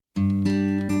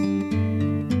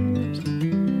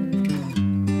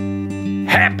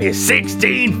Happy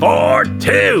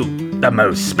 1642, the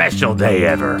most special day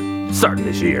ever, starting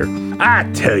this year. I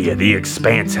tell you, the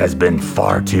expanse has been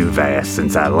far too vast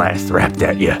since I last rapped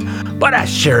at you, but I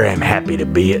sure am happy to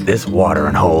be at this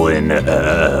watering hole in,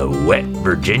 West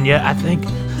Virginia, I think.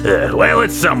 Well,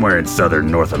 it's somewhere in southern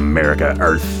North America,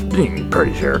 Earth,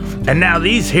 pretty sure. And now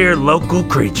these here local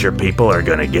creature people are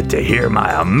gonna get to hear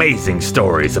my amazing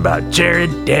stories about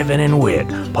Jared, Devin, and Whit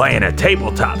playing a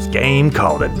tabletops game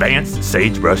called Advanced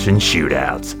Sagebrush and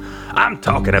Shootouts. I'm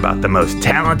talking about the most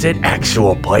talented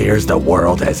actual players the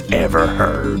world has ever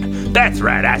heard. That's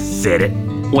right, I said it.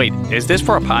 Wait, is this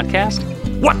for a podcast?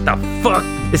 What the fuck?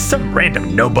 Is some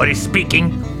random nobody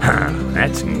speaking? Huh,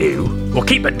 that's new. Well,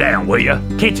 keep it down, will ya?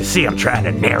 Can't you see I'm trying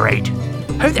to narrate?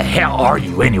 Who the hell are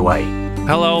you anyway?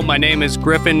 Hello, my name is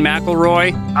Griffin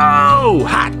McElroy. Oh,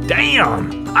 hot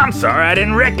damn! I'm sorry I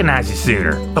didn't recognize you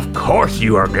sooner. Of course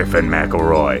you are Griffin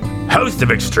McElroy, host of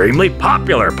extremely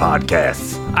popular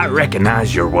podcasts. I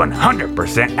recognize your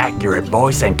 100% accurate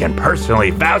voice and can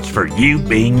personally vouch for you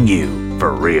being you,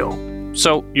 for real.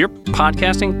 So, you're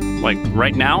podcasting? Like,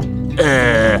 right now?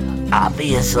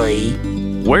 Obviously.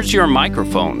 Where's your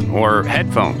microphone or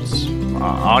headphones?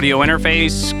 Audio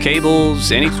interface,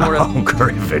 cables, any sort of... Oh,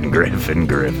 Griffin.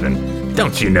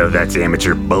 Don't you know that's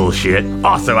amateur bullshit?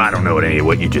 Also, I don't know what any of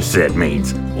what you just said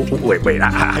means. Wait,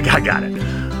 I got it.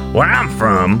 Where I'm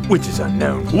from, which is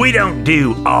unknown, we don't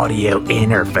do audio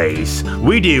interface.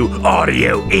 We do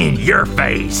audio in your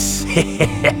face.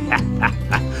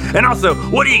 And also,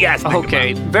 what do you guys think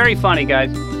Okay, about? very funny, guys.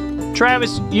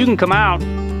 Travis, you can come out.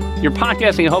 Your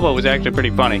podcasting hobo was actually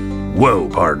pretty funny. Whoa,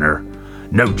 partner.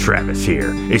 No Travis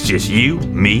here. It's just you,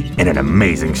 me, and an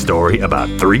amazing story about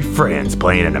three friends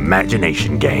playing an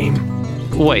imagination game.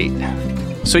 Wait,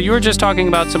 so you were just talking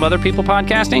about some other people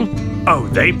podcasting? Oh,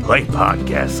 they play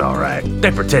podcasts, all right.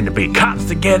 They pretend to be cops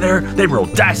together. They roll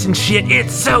dice and shit.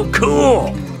 It's so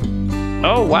cool.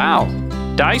 Oh, wow.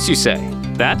 Dice, you say?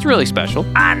 That's really special.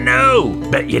 I know.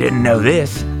 Bet you didn't know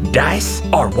this. Dice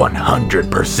are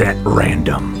 100%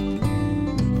 random.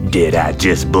 Did I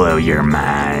just blow your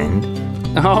mind?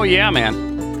 Oh, yeah,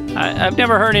 man. I've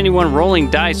never heard anyone rolling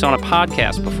dice on a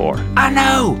podcast before. I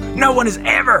know. No one has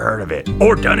ever heard of it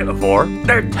or done it before.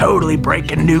 They're totally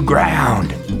breaking new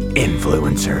ground.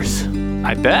 Influencers.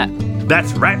 I bet.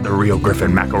 That's right, the real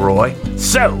Griffin McElroy.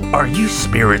 So, are you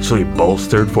spiritually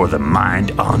bolstered for the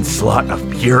mind onslaught of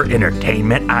pure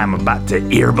entertainment I'm about to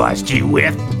ear blast you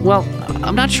with? Well,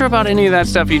 I'm not sure about any of that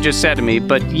stuff you just said to me,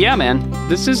 but yeah, man,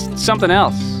 this is something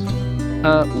else.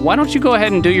 Why don't you go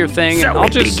ahead and do your thing, So and I'll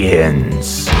it just...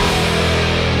 begins.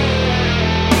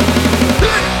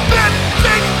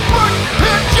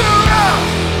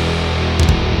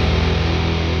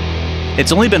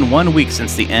 It's only been 1 week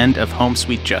since the end of Home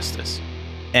Sweet Justice,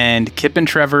 and Kip and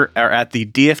Trevor are at the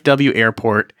DFW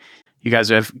airport. You guys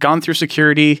have gone through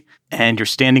security, and you're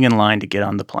standing in line to get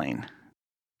on the plane.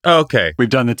 Okay. We've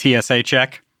done the TSA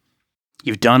check.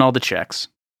 You've done all the checks.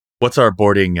 What's our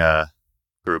boarding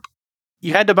group?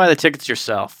 You had to buy the tickets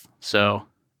yourself, so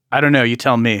I don't know. You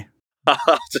tell me.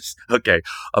 Okay.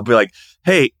 I'll be like,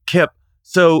 hey, Kip,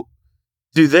 so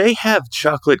do they have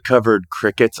chocolate-covered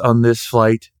crickets on this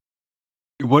flight?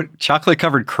 What,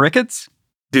 chocolate-covered crickets?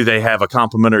 Do they have a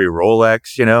complimentary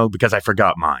Rolex, because I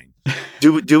forgot mine?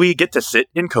 Do we get to sit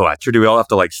in coach, or do we all have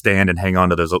to, stand and hang on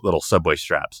to those little subway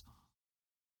straps?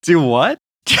 Do what?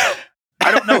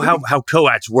 I don't know how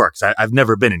coach works. I've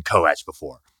never been in coach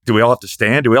before. Do we all have to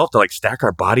stand? Do we all have to, stack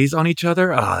our bodies on each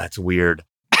other? Oh, that's weird.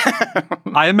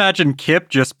 I imagine Kip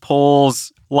just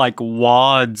pulls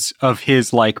wads of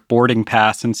his boarding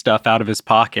pass and stuff out of his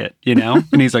pocket,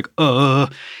 and he's like,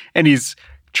 and he's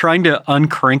trying to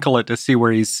uncrinkle it to see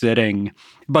where he's sitting,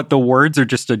 but the words are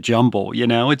just a jumble,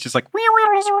 it's just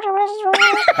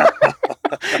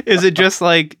Is it just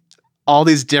all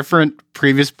these different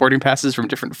previous boarding passes from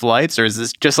different flights, or is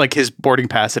this just his boarding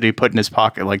pass that he put in his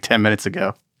pocket 10 minutes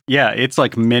ago? Yeah, it's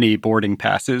mini boarding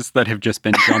passes that have just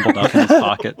been jumbled up in his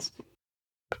pockets.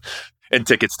 And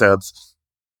ticket stubs.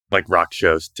 Rock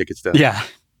shows, ticket stubs. Yeah.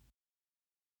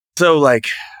 So,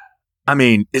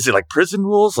 is it prison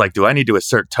rules? Do I need to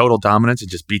assert total dominance and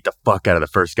just beat the fuck out of the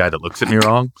first guy that looks at me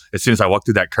wrong? As soon as I walk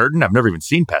through that curtain, I've never even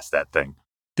seen past that thing.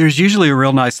 There's usually a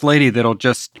real nice lady that'll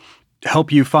just help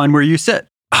you find where you sit.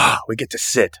 Ah, we get to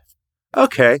sit.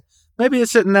 Okay, maybe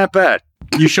it's isn't that bad.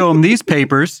 You show them these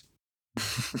papers.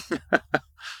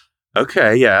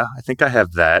 Okay, yeah, I think I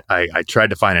have that. I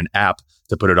tried to find an app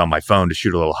to put it on my phone to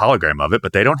shoot a little hologram of it,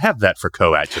 but they don't have that for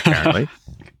coach, apparently.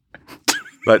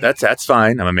 But that's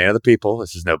fine. I'm a man of the people.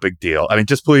 This is no big deal.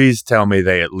 Just please tell me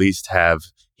they at least have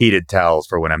heated towels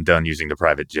for when I'm done using the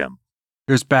private gym.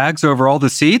 There's bags over all the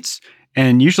seats,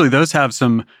 and usually those have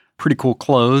some pretty cool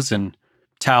clothes and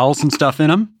towels and stuff in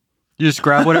them. You just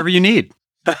grab whatever you need.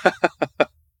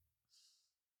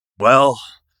 Well,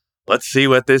 let's see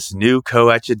what this new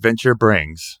Coach adventure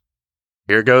brings.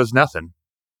 Here goes nothing.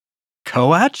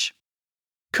 Coach?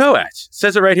 Coach.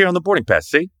 Says it right here on the boarding pass,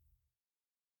 see?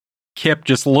 Kip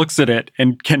just looks at it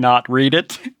and cannot read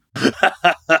it.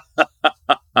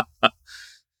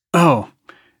 Oh,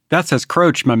 that says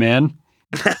Croach, my man.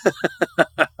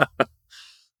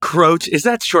 Croach? Is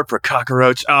that short for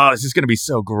cockroach? Oh, this is going to be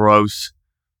so gross.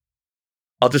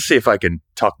 I'll just see if I can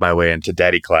talk my way into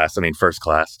first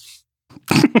class.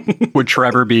 Would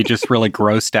Trevor be just really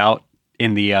grossed out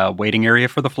in the waiting area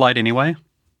for the flight anyway?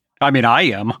 I mean, I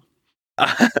am.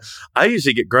 I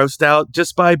usually get grossed out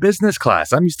just by business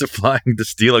class. I'm used to flying the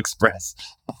Steel Express.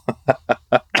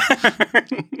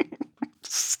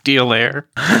 Steel Air.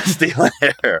 Steel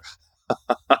Air.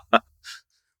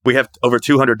 We have over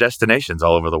 200 destinations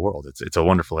all over the world. It's a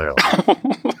wonderful airline.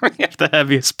 We have the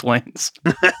heaviest planes.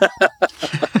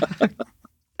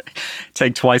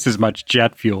 Take twice as much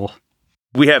jet fuel.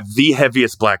 We have the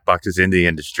heaviest black boxes in the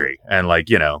industry. And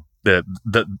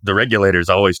the regulators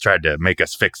always tried to make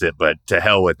us fix it, but to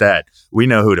hell with that. We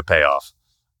know who to pay off.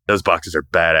 Those boxes are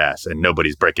badass and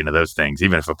nobody's breaking into those things,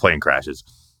 even if a plane crashes.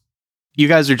 You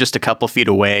guys are just a couple feet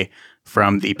away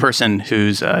from the person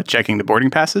who's checking the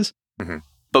boarding passes. Mm-hmm.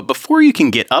 But before you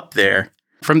can get up there,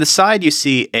 from the side you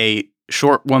see a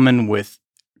short woman with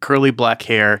curly black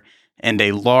hair and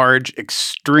a large,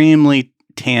 extremely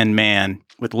tan man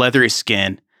with leathery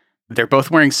skin. They're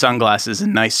both wearing sunglasses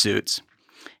and nice suits.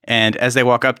 And as they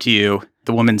walk up to you,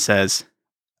 the woman says,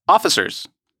 "Officers,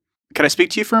 could I speak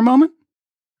to you for a moment?"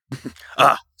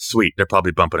 Ah, sweet. They're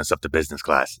probably bumping us up to business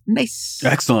class. Nice.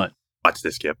 Excellent. Watch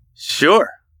this, Kip. Sure.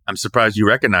 I'm surprised you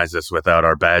recognize us without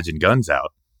our badge and guns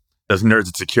out. Those nerds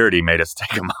at security made us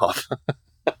take them off.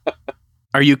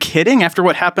 Are you kidding? After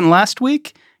what happened last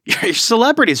week? You're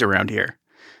celebrities around here.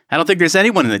 I don't think there's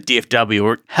anyone in the DFW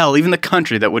or, hell, even the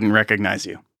country that wouldn't recognize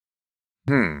you.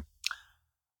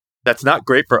 That's not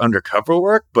great for undercover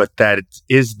work, but that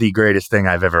is the greatest thing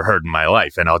I've ever heard in my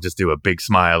life. And I'll just do a big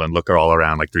smile and look all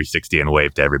around like 360 and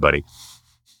wave to everybody.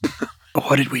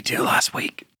 What did we do last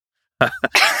week?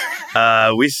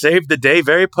 We saved the day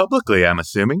very publicly, I'm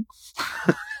assuming.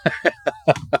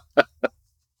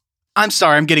 I'm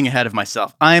sorry, I'm getting ahead of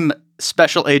myself. I'm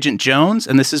Special Agent Jones,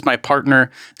 and this is my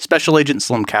partner, Special Agent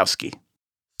Slumkowski.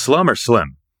 Slum or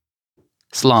Slim?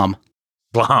 Slum.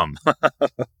 Slum.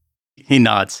 He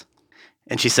nods.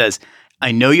 And she says,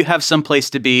 "I know you have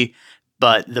someplace to be,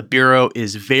 but the Bureau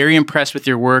is very impressed with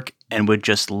your work and would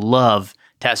just love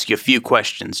to ask you a few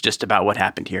questions just about what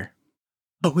happened here."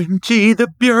 OMG, the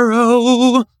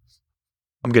Bureau.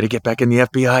 I'm going to get back in the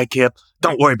FBI, Kip.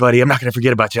 Don't worry, buddy. I'm not going to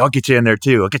forget about you. I'll get you in there,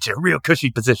 too. I'll get you a real cushy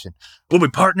position. We'll be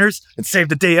partners and save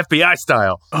the day FBI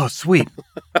style. Oh, sweet.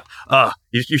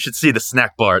 You should see the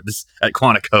snack bar at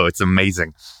Quantico. It's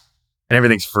amazing. And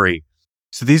everything's free.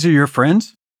 So these are your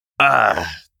friends?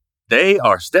 They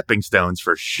are stepping stones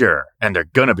for sure. And they're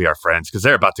going to be our friends because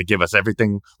they're about to give us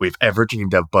everything we've ever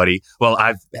dreamed of, buddy. Well,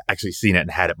 I've actually seen it and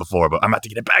had it before, but I'm about to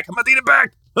get it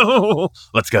back. Oh,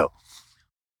 let's go.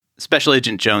 Special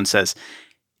Agent Jones says,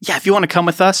 "Yeah, if you want to come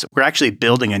with us, we're actually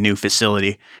building a new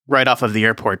facility right off of the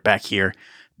airport back here.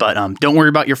 But don't worry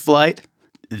about your flight.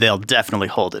 They'll definitely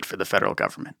hold it for the federal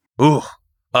government." Ooh.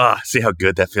 See how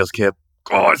good that feels, Kip?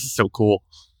 Oh, this is so cool.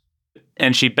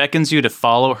 And she beckons you to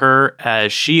follow her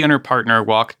as she and her partner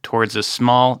walk towards a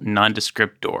small,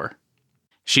 nondescript door.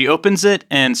 She opens it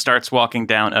and starts walking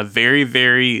down a very,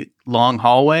 very long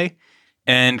hallway.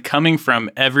 And coming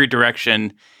from every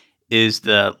direction is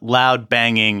the loud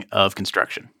banging of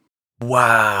construction.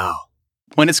 Wow.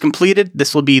 When it's completed,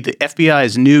 this will be the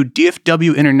FBI's new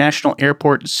DFW International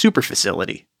Airport super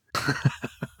facility.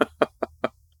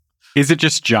 Is it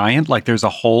just giant? Like there's a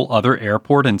whole other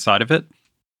airport inside of it?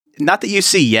 Not that you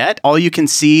see yet. All you can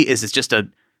see is it's just a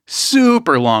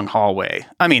super long hallway.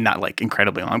 I mean, not like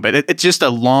incredibly long, but it's just a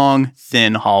long,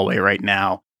 thin hallway right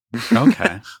now.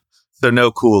 Okay. So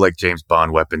no cool like James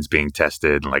Bond weapons being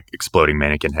tested and like exploding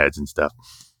mannequin heads and stuff.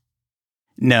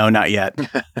 No, not yet.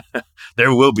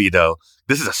 There will be though.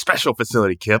 This is a special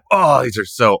facility, Kip. Oh, these are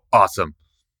so awesome.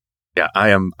 Yeah,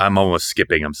 I'm almost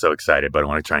skipping. I'm so excited, but I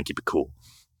want to try and keep it cool.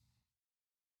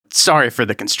 Sorry for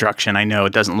the construction. I know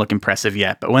it doesn't look impressive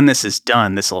yet, but when this is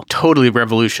done, this will totally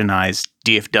revolutionize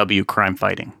DFW crime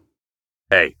fighting.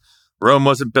 Hey, Rome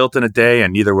wasn't built in a day,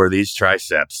 and neither were these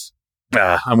triceps.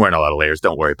 I'm wearing a lot of layers.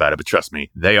 Don't worry about it, but trust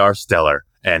me, they are stellar,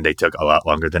 and they took a lot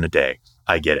longer than a day.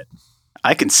 I get it.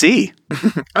 I can see.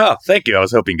 Oh, thank you. I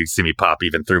was hoping you could see me pop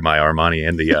even through my Armani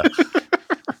and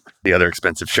the other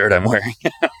expensive shirt I'm wearing.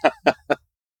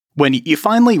 When you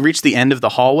finally reach the end of the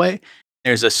hallway,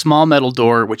 there's a small metal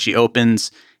door which he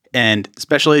opens, and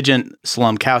Special Agent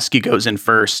Slumkowski goes in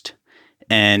first,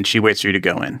 and she waits for you to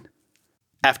go in.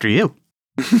 After you.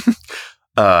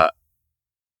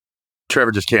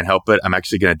 Trevor just can't help it. I'm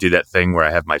actually going to do that thing where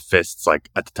I have my fists like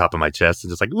at the top of my chest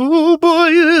and just like, oh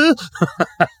boy.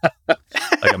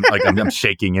 I'm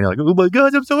shaking, like, oh my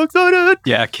God, I'm so excited.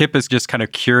 Yeah, Kip is just kind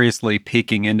of curiously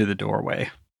peeking into the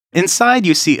doorway. Inside,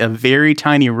 you see a very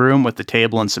tiny room with a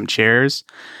table and some chairs.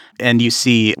 And you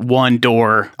see one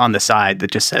door on the side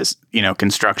that just says,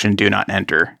 construction, do not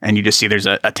enter. And you just see there's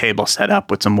a table set up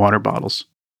with some water bottles.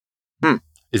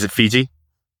 Is it Fiji?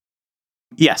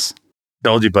 Yes.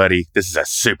 Told you, buddy. This is a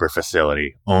super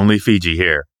facility. Only Fiji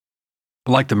here.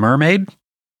 Like the mermaid?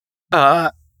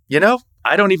 I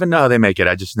don't even know how they make it.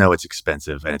 I just know it's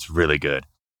expensive and it's really good.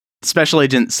 Special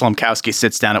Agent Slumkowski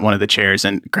sits down at one of the chairs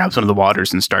and grabs one of the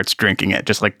waters and starts drinking it,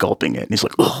 just like gulping it. And he's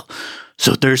like, oh,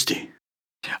 so thirsty.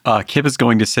 Kip is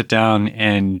going to sit down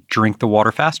and drink the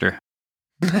water faster.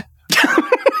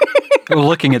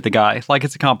 Looking at the guy like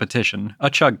it's a competition,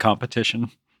 a chug competition.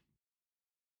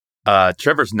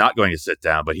 Trevor's not going to sit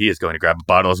down, but he is going to grab a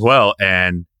bottle as well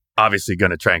and obviously going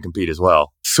to try and compete as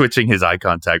well, switching his eye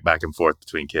contact back and forth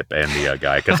between Kip and the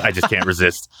guy because I just can't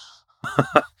resist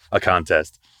a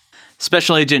contest.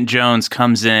 Special Agent Jones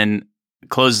comes in,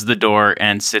 closes the door,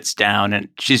 and sits down, and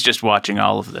she's just watching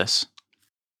all of this.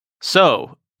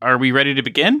 So, are we ready to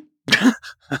begin?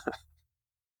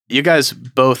 You guys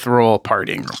both roll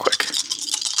partying real quick.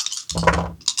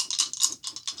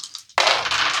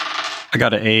 I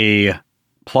got a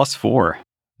 +4.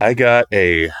 I got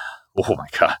oh my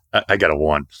God, I got a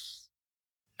 1.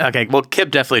 Okay, well,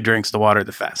 Kip definitely drinks the water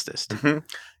the fastest. Mm-hmm.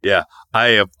 Yeah, I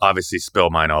have obviously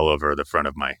spilled mine all over the front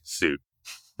of my suit.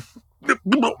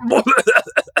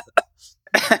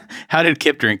 How did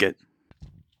Kip drink it?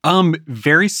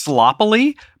 Very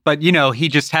sloppily, but he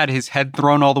just had his head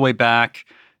thrown all the way back,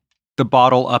 the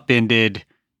bottle upended,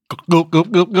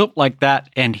 like that,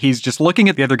 and he's just looking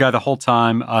at the other guy the whole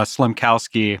time,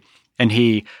 Slumkowski, and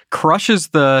he crushes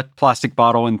the plastic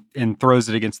bottle and throws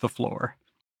it against the floor.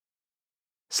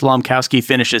 Slumkowski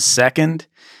finishes second,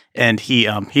 and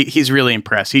he's really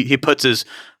impressed. He puts his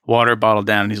water bottle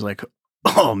down, and he's like,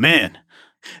 oh man,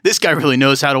 this guy really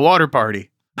knows how to water party.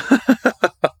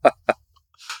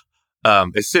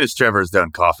 As soon as Trevor's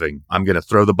done coughing, I'm going to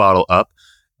throw the bottle up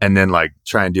and then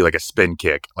try and do a spin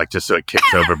kick, just so it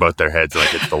kicks over both their heads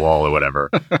like it's the wall or whatever.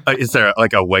 Is there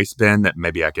a way spin that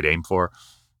maybe I could aim for?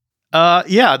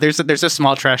 Yeah, there's a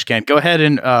small trash can. Go ahead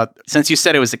and, since you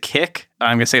said it was a kick,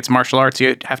 I'm going to say it's martial arts.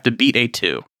 You have to beat a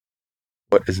 2.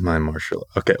 What is my martial?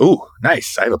 Okay. Ooh,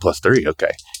 nice. I have a +3.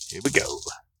 Okay. Here we go.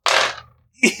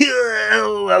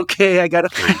 Okay, I got a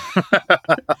 3.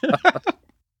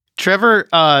 Trevor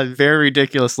very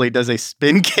ridiculously does a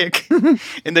spin kick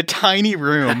in the tiny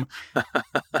room.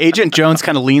 Agent Jones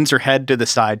kind of leans her head to the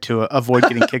side to avoid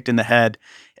getting kicked in the head.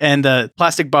 And the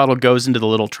plastic bottle goes into the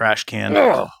little trash can.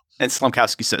 Oh. And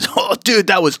Slumkowski says, oh, dude,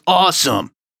 that was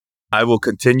awesome. I will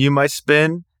continue my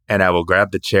spin and I will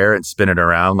grab the chair and spin it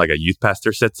around like a youth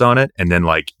pastor sits on it. And then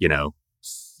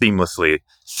seamlessly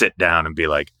sit down and be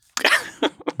like,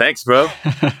 thanks, bro.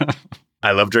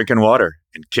 I love drinking water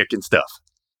and kicking stuff.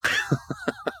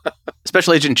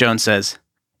 Special Agent Jones says,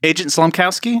 Agent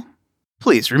Slumkowski,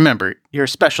 please remember you're a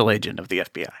special agent of the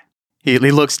FBI. He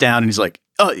looks down and he's like,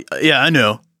 oh, yeah, I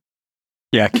know.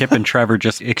 Yeah, Kip and Trevor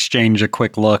just exchange a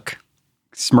quick look,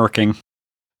 smirking.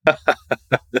 I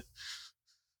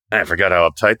forgot how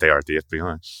uptight they are at the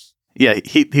FBI. Yeah,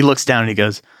 he looks down and he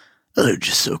goes, oh, they're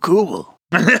just so cool.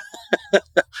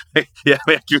 Yeah,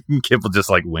 Kip will just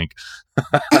wink.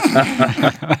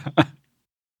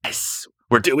 Yes,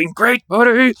 we're doing great,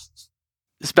 buddy.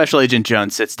 Special Agent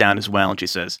Jones sits down as well and she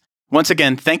says, once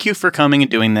again, thank you for coming and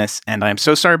doing this, and I'm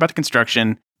so sorry about the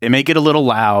construction. They may get a little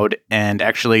loud, and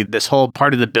actually this whole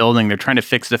part of the building, they're trying to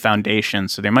fix the foundation,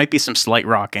 so there might be some slight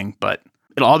rocking, but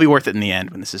it'll all be worth it in the end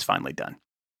when this is finally done.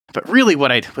 But really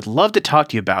what I would love to talk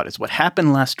to you about is what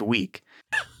happened last week.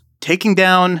 Taking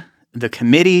down the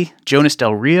committee, Jonas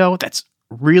Del Rio, that's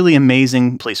really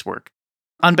amazing police work.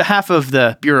 On behalf of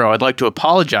the Bureau, I'd like to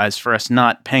apologize for us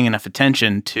not paying enough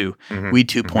attention to Weed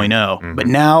 2.0, but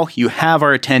now you have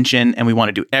our attention and we want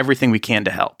to do everything we can to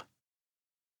help.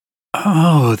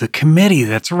 Oh, the committee,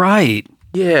 that's right.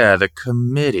 Yeah, the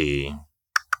committee.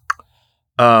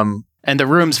 And the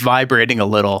room's vibrating a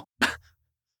little.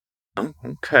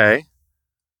 Okay.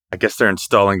 I guess they're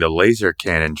installing the laser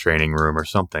cannon training room or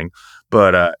something.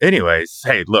 But anyways,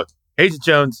 hey, look, Agent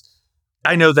Jones,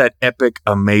 I know that epic,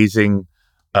 amazing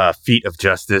feat of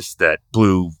justice that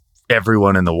blew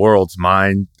everyone in the world's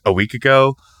mind a week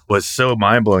ago was so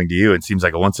mind-blowing to you and seems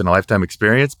like a once-in-a-lifetime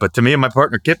experience. But to me and my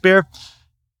partner, Kip Bear,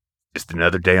 just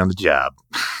another day on the job.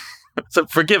 So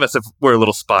forgive us if we're a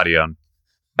little spotty on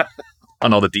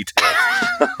all the details.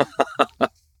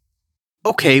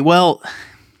 Okay, well,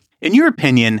 in your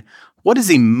opinion, what is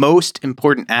the most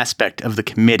important aspect of the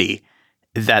committee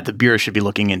that the Bureau should be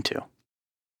looking into?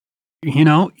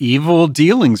 Evil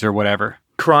dealings or whatever.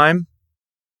 Crime,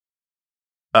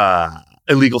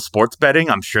 illegal sports betting.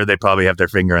 I'm sure they probably have their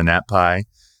finger in that pie.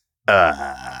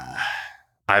 I'm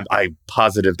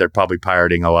positive they're probably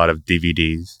pirating a lot of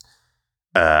DVDs.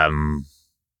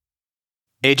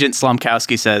 Agent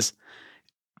Slomkowski says,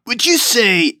 would you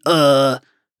say,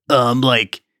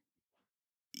 like,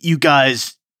 you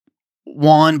guys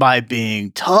won by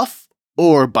being tough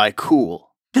or by cool?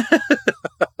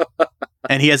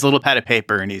 And he has a little pad of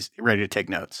paper and he's ready to take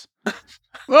notes.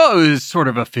 Well, it was sort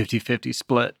of a 50-50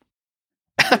 split.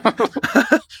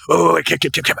 Oh, wait, Kip.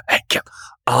 Hey, Kip.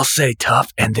 I'll say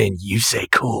tough, and then you say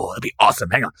cool. It'll be awesome.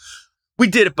 Hang on. We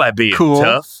did it by being Cool.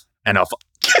 tough and I'll.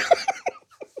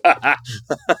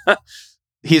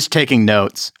 He's taking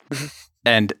notes.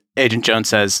 And Agent Jones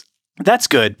says, that's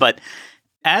good, but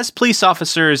as police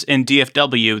officers in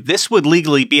DFW, this would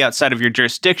legally be outside of your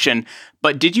jurisdiction.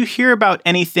 But did you hear about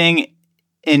anything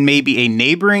in maybe a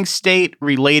neighboring state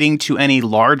relating to any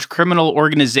large criminal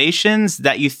organizations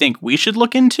that you think we should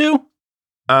look into?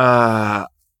 Just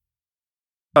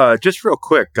real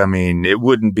quick. I mean, it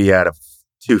wouldn't be out of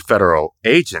 2 federal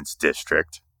agents'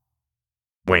 district.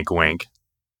 Wink, wink.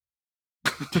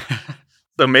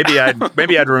 So maybe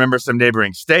I'd remember some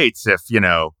neighboring states if,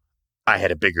 I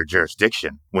had a bigger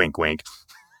jurisdiction. Wink, wink.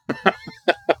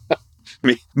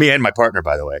 me and my partner,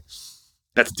 by the way.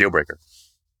 That's a deal breaker.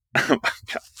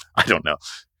 I don't know.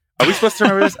 Are we supposed to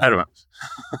remember this? I don't know.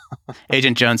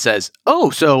 Agent Jones says, oh,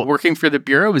 so working for the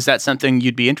Bureau, is that something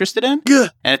you'd be interested in?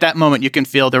 Good. And at that moment, you can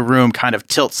feel the room kind of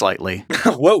tilt slightly.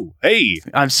 Whoa, hey.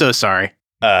 I'm so sorry.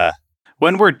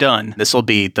 When we're done, this will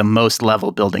be the most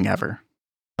level building ever.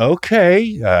 Okay.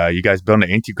 You guys building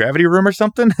an anti-gravity room or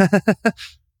something?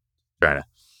 Trying to.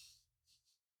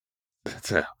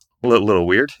 That's a little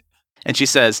weird. And she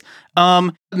says,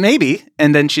 maybe.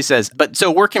 And then she says, but so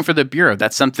working for the Bureau,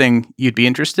 that's something you'd be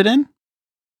interested in?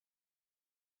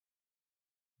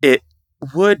 It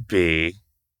would be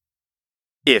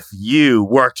if you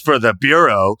worked for the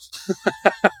Bureau.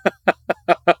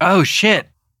 Oh, shit.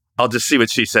 I'll just see what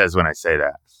she says when I say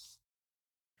that.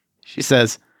 She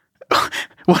says,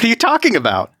 what are you talking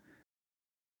about?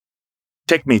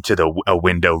 Take me to a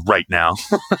window right now.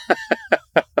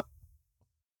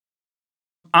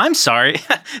 I'm sorry.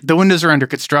 The windows are under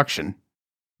construction.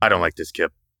 I don't like this,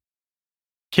 Kip.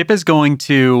 Kip is going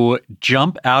to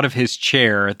jump out of his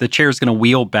chair. The chair is going to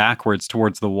wheel backwards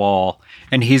towards the wall,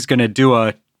 and he's going to do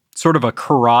a sort of a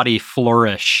karate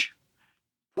flourish.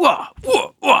 Wah,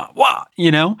 wah, wah, wah,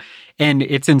 and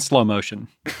it's in slow motion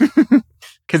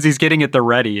because he's getting at the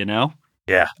ready,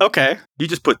 Yeah. Okay. You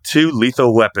just put 2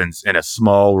 lethal weapons in a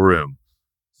small room.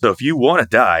 So if you want to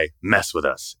die, mess with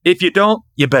us. If you don't,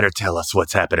 you better tell us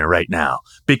what's happening right now.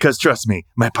 Because trust me,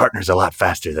 my partner's a lot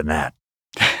faster than that.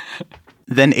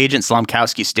 Then Agent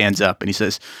Slomkowski stands up and he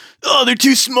says, oh, they're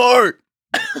too smart.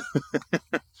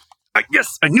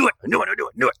 Yes, I knew it.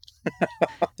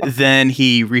 Then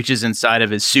he reaches inside of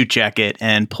his suit jacket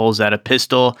and pulls out a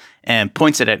pistol and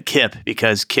points it at Kip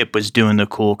because Kip was doing the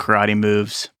cool karate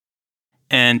moves.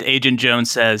 And Agent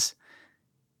Jones says,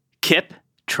 Kip,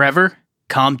 Trevor,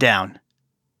 calm down.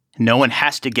 No one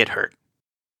has to get hurt.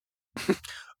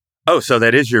 Oh, so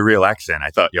that is your real accent.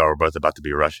 I thought y'all were both about to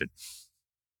be Russian.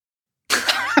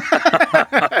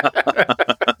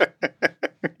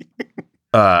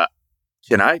 Can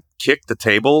I kick the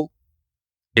table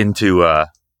into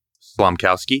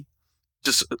Slomkowski?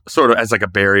 Just sort of as like a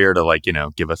barrier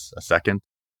to give us a second.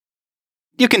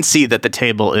 You can see that the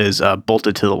table is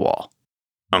bolted to the wall.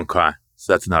 Okay,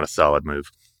 so that's not a solid move.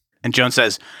 And Jones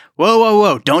says,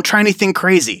 whoa, don't try anything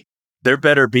crazy. There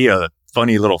better be a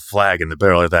funny little flag in the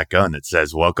barrel of that gun that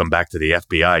says, welcome back to the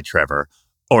FBI, Trevor,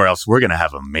 or else we're going to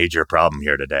have a major problem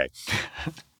here today.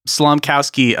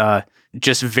 Slomkowski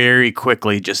just very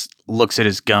quickly just looks at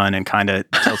his gun and kind of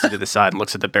tilts it to the side and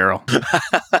looks at the barrel.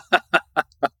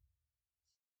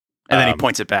 And then he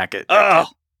points it back at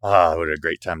what a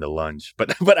great time to lunge.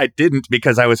 But I didn't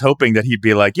because I was hoping that he'd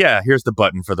be like, yeah, here's the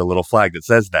button for the little flag that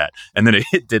says that. And then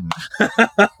it didn't.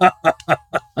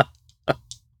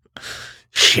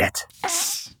 Shit.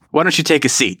 Why don't you take a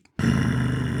seat?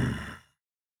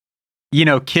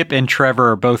 Kip and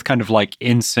Trevor are both kind of like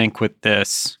in sync with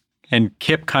this. And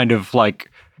Kip kind of like,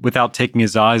 without taking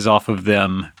his eyes off of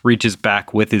them, reaches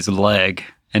back with his leg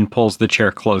and pulls the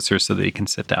chair closer so that he can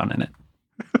sit down in it.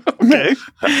 Okay.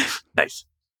 Nice.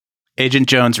 Agent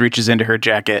Jones reaches into her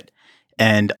jacket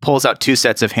and pulls out 2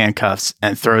 sets of handcuffs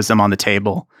and throws them on the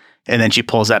table. And then she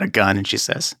pulls out a gun and she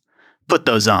says, "Put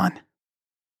those on."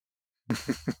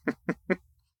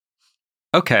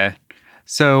 Okay.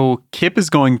 So Kip is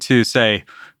going to say,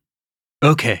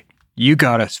 "Okay, you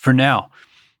got us for now."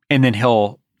 And then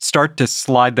he'll start to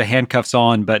slide the handcuffs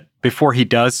on. But before he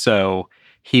does so,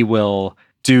 he will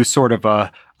do sort of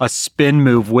a spin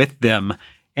move with them.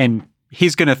 And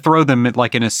he's going to throw them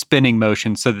like in a spinning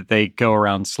motion so that they go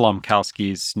around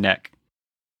Slumkowski's neck.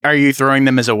 Are you throwing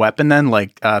them as a weapon then,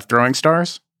 like throwing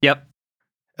stars? Yep.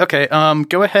 Okay,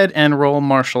 go ahead and roll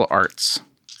martial arts.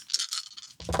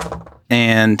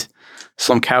 And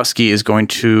Slumkowski is going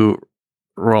to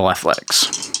roll athletics.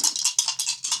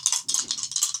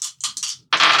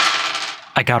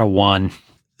 I got a 1.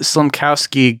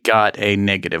 Slumkowski got a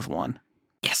 -1.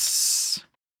 Yes.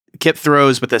 Kip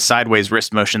throws with a sideways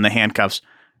wrist motion the handcuffs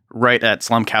right at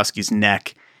Slumkowski's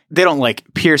neck. They don't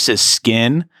like pierce his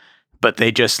skin, but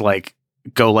they just like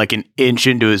go like an inch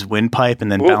into his windpipe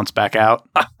and then bounce back out.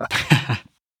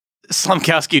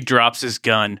 Slumkowski drops his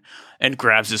gun and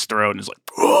grabs his throat and is like,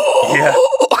 Yeah.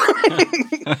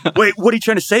 Wait, what are you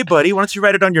trying to say, buddy? Why don't you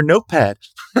write it on your notepad?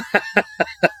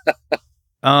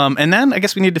 And then I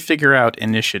guess we need to figure out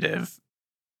initiative.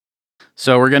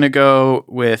 So we're going to go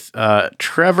with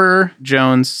Trevor,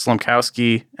 Jones,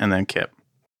 Slumkowski, and then Kip.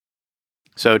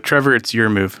 So Trevor, it's your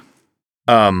move.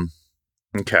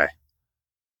 Okay.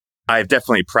 I've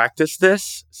definitely practiced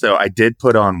this, so I did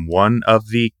put on one of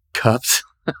the cuffs.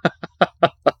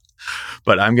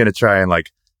 But I'm going to try and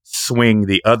like swing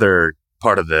the other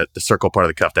part of the circle part of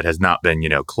the cuff that has not been,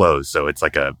 closed. So it's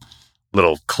like a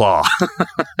little claw.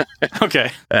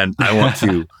 Okay. And I want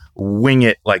to wing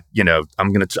it like,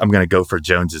 I'm going to go for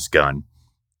Jones's gun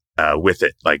with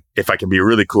it. Like if I can be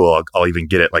really cool, I'll even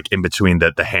get it like in between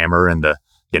the hammer and the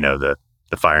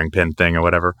firing pin thing or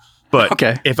whatever. But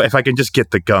okay. if I can just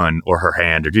get the gun or her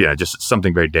hand or, just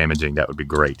something very damaging, that would be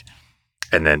great.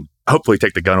 And then hopefully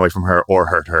take the gun away from her or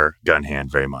hurt her gun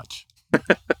hand very much.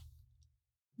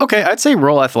 Okay, I'd say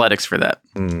roll athletics for that.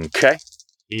 Okay.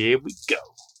 Here we go.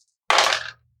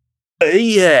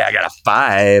 Yeah, I got a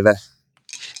 5.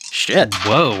 Shit.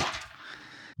 Whoa.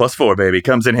 +4, baby.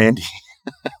 Comes in handy.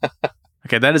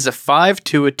 Okay, that is a 5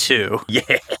 to a 2.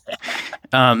 Yeah.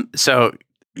 So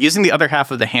using the other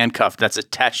half of the handcuff that's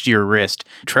attached to your wrist,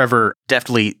 Trevor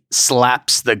deftly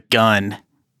slaps the gun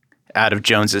out of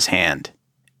Jones's hand,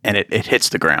 and it hits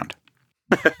the ground.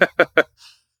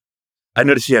 I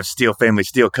noticed you have Steel Family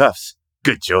Steel cuffs.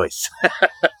 Good choice.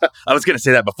 I was going to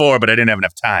say that before, but I didn't have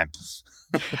enough time.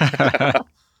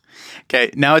 Okay,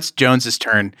 now it's Jones's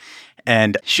turn,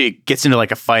 and she gets into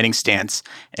like a fighting stance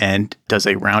and does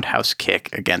a roundhouse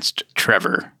kick against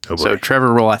Trevor. Oh boy. So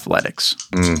Trevor, roll athletics.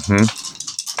 Mm-hmm.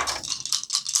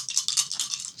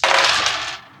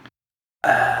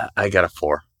 I got a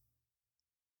 4.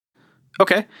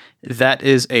 Okay, that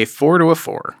is a 4 to a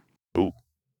 4. Ooh.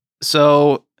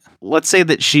 So let's say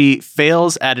that she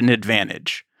fails at an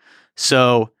advantage.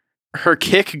 So her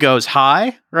kick goes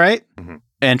high, right? Mm-hmm.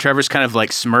 And Trevor's kind of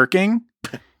like smirking.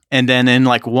 And then in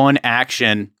like one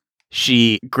action,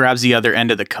 she grabs the other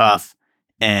end of the cuff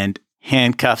and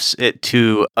handcuffs it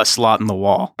to a slot in the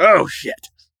wall. Oh, shit.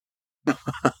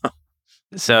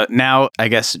 So now I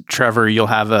guess, Trevor, you'll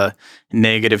have a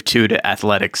 -2 to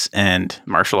athletics and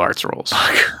martial arts rolls.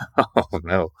 Oh,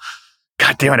 no.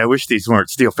 God damn it. I wish these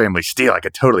weren't Steel Family Steel. I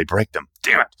could totally break them.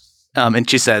 Damn it. And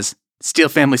she says, "Steel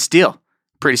Family Steel.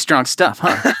 Pretty strong stuff,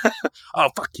 huh?" Oh,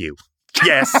 fuck you.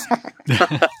 Yes.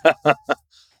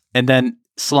 And then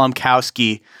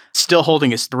Slumkowski, still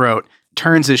holding his throat,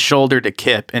 turns his shoulder to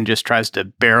Kip and just tries to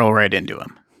barrel right into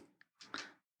him.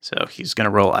 So he's going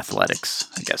to roll athletics,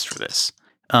 I guess, for this.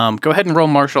 Go ahead and roll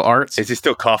martial arts. Is he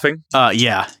still coughing?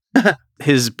 Yeah.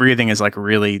 His breathing is like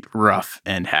really rough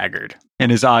and haggard.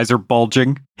 And his eyes are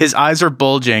bulging. His eyes are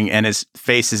bulging and his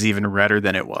face is even redder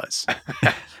than it was.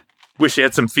 Wish he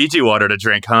had some Fiji water to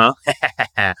drink, huh?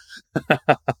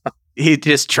 He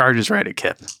just charges right at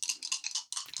Kip.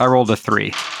 I rolled a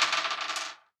 3.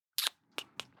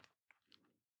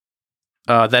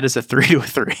 That is a 3 to a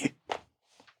 3.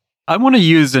 I want to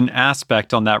use an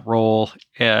aspect on that roll,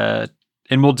 and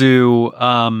we'll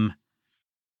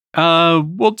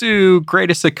do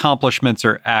greatest accomplishments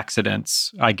or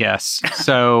accidents, I guess.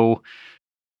 So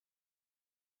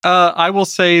I will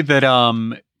say that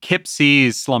Kip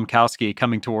sees Slumkowski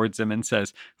coming towards him and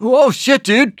says, "Whoa, shit,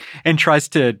 dude," and tries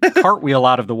to cartwheel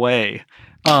out of the way.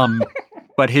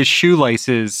 But his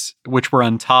shoelaces, which were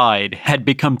untied, had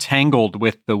become tangled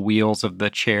with the wheels of the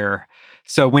chair.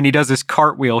 So when he does his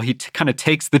cartwheel, he kind of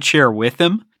takes the chair with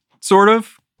him, sort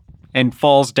of, and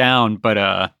falls down,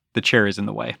 but the chair is in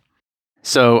the way.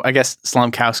 So I guess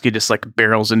Slumkowski just like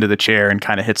barrels into the chair and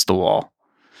kind of hits the wall.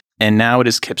 And now it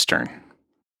is Kip's turn.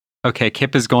 Okay,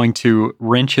 Kip is going to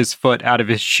wrench his foot out of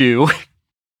his shoe.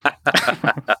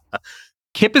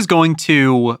 Kip is going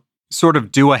to sort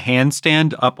of do a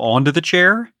handstand up onto the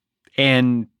chair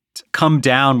and come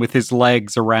down with his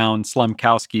legs around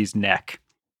Slumkowski's neck.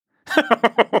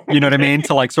 You know what I mean?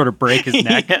 To like sort of break his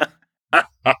neck. Yeah.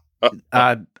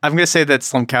 I'm going to say that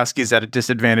Slumkowski's at a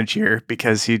disadvantage here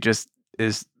because he just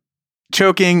is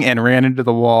choking and ran into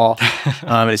the wall.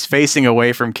 Is facing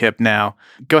away from Kip now.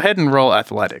 Go ahead and roll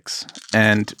athletics.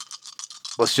 And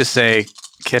let's just say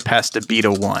Kip has to beat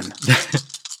a 1.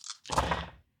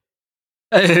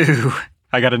 Oh,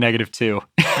 I got a -2.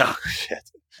 Oh,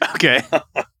 shit. Okay.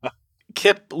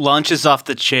 Kip launches off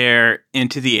the chair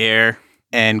into the air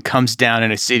and comes down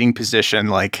in a seating position,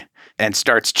 like, and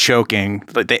starts choking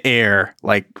the air,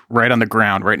 like, right on the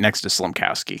ground, right next to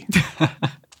Slumkowski.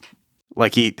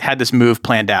 Like, he had this move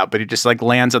planned out, but he just, like,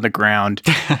 lands on the ground.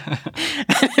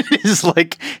 He's,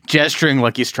 like, gesturing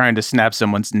like he's trying to snap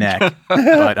someone's neck.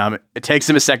 But it takes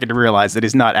him a second to realize that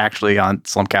he's not actually on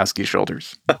Slumkowski's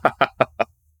shoulders.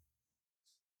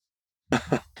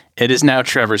 It is now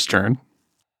Trevor's turn.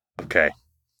 Okay.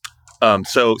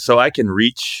 So I can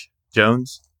reach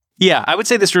Jones? Yeah, I would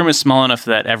say this room is small enough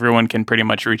that everyone can pretty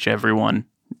much reach everyone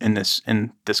in this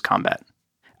combat.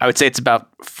 I would say it's about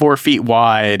 4 feet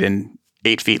wide and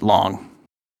 8 feet long.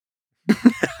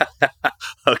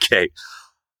 Okay.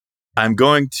 I'm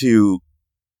going to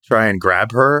try and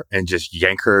grab her and just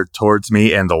yank her towards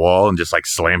me and the wall and just like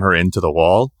slam her into the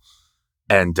wall.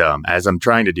 And as I'm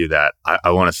trying to do that, I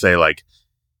want to say like,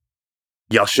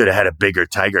 y'all should have had a bigger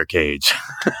tiger cage.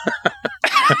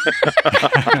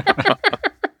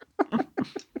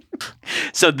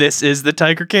 So this is the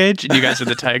tiger cage, and you guys are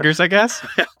the tigers, I guess?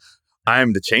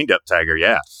 I'm the chained up tiger,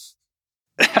 yeah.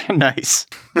 Nice.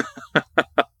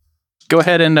 Go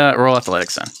ahead and roll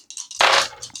athletics then.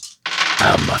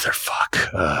 Oh, motherfuck.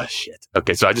 Oh, shit.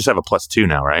 Okay, so I just have a +2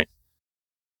 now, right?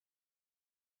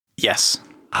 Yes.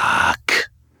 Fuck.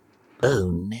 Oh,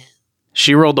 no.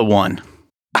 She rolled a 1.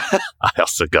 I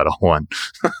also got a 1.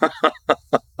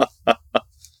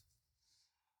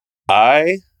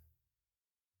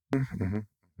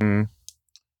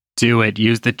 Do it.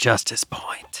 Use the justice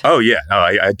point. Oh, yeah. No,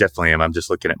 I definitely am. I'm just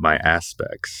looking at my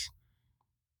aspects.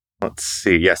 Let's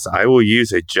see. Yes, I will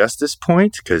use a justice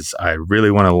point because I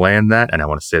really want to land that and I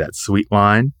want to say that sweet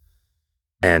line.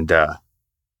 And,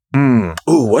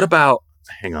 what about,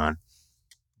 hang on.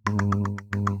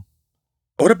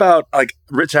 What about, like,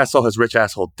 rich asshole has rich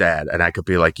asshole dad? And I could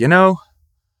be like,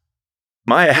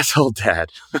 my asshole dad.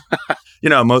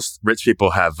 Most rich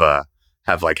people have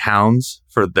like hounds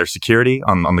for their security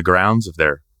on the grounds of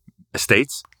their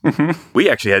estates. Mm-hmm. We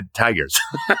actually had tigers.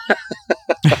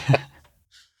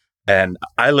 And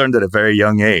I learned at a very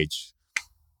young age,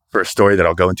 for a story that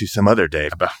I'll go into some other day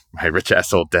about my rich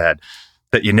asshole dad,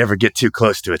 that you never get too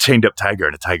close to a chained up tiger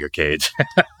in a tiger cage.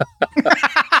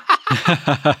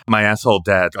 My asshole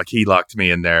dad, like, he locked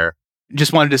me in there.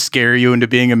 Just wanted to scare you into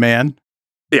being a man?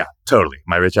 Yeah, totally.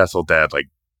 My rich asshole dad, like,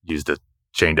 used a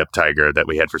chained up tiger that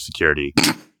we had for security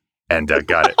and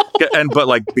got it. But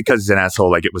like, because he's an asshole,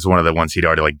 like, it was one of the ones he'd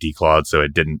already like declawed, so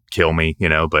it didn't kill me,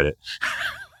 but it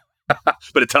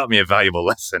but it taught me a valuable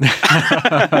lesson.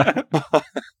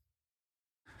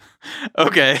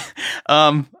 Okay.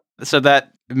 So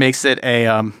that makes it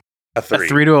a 3.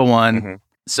 3 to a 1. Mm-hmm.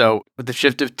 So with the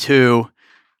shift of 2,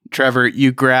 Trevor,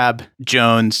 you grab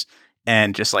Jones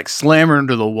and just like slam her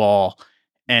into the wall.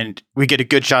 And we get a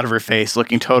good shot of her face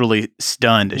looking totally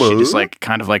stunned as she just like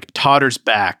kind of like totters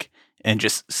back and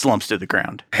just slumps to the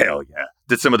ground. Hell yeah.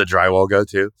 Did some of the drywall go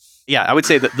too? Yeah, I would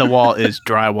say that the wall is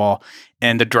drywall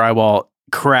and the drywall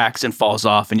cracks and falls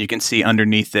off and you can see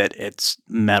underneath it, it's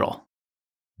metal.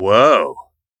 Whoa.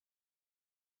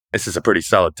 This is a pretty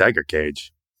solid tiger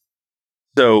cage.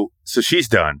 So she's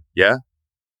done, yeah?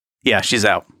 Yeah, she's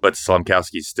out. But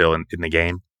Slumkowski's still in the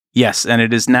game? Yes, and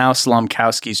it is now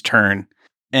Slumkowski's turn.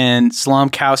 And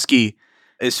Slumkowski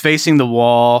is facing the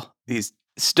wall. He's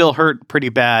still hurt pretty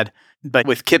bad. But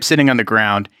with Kip sitting on the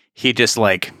ground, he just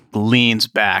like leans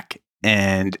back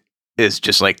and is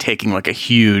just like taking like a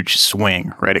huge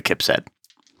swing right at Kip's head.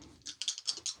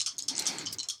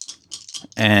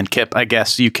 And Kip, I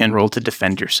guess you can roll to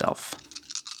defend yourself.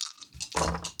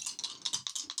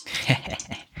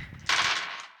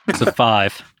 It's a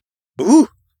 5. Ooh.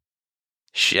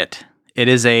 Shit. It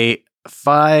is a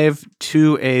 5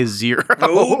 to a 0.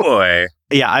 Oh boy.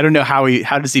 Yeah, I don't know how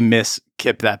does he miss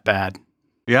Kip that bad?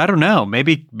 Yeah, I don't know.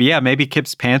 Maybe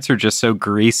Kip's pants are just so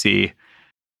greasy.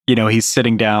 You know, he's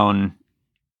sitting down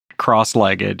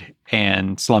cross-legged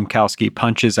and Slumkowski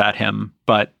punches at him,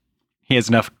 but he has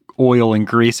enough oil and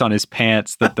grease on his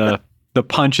pants that the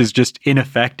punch is just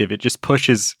ineffective. It just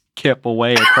pushes Kip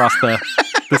away across the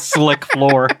slick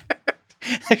floor.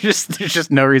 There's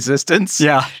just no resistance.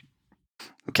 Yeah.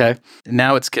 Okay.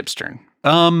 Now it's Kip's turn.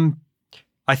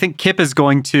 I think Kip is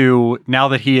going to, now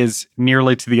that he is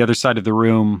nearly to the other side of the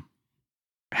room,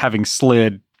 having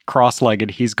slid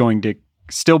cross-legged, he's going to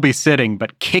still be sitting,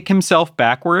 but kick himself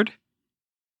backward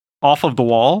off of the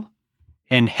wall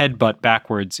and headbutt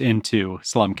backwards into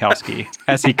Slumkowski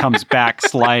as he comes back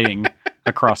sliding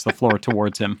across the floor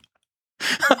towards him.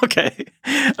 Okay.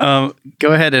 Go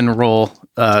ahead and roll,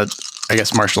 I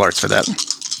guess, martial arts for that.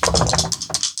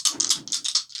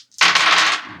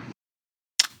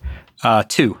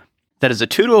 2. That is a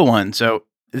 2 to a 1. So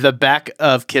the back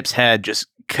of Kip's head just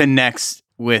connects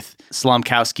with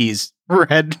Slumkowski's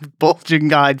red,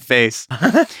 bulging-eyed face.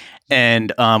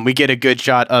 And we get a good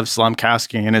shot of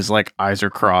Slumkowski and his eyes are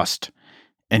crossed.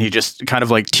 And he just kind of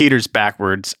teeters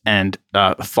backwards and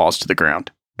falls to the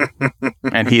ground.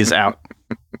 And he is out.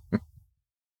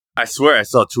 I swear I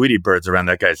saw Tweety birds around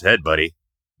that guy's head, buddy.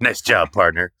 Nice job,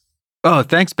 partner. Oh,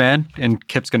 thanks, man. And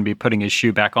Kip's going to be putting his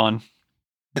shoe back on.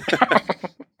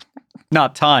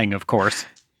 Not tying, of course.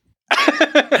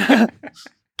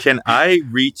 Can I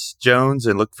reach Jones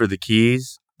and look for the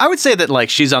keys? I would say that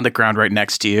she's on the ground right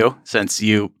next to you since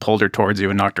you pulled her towards you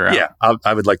and knocked her out. Yeah,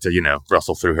 I would like to,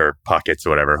 rustle through her pockets or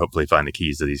whatever, hopefully find the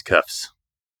keys to these cuffs.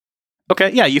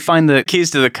 Okay, yeah, you find the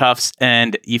keys to the cuffs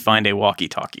and you find a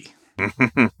walkie-talkie.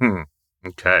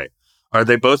 Okay. Are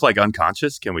they both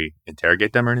unconscious? Can we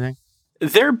interrogate them or anything?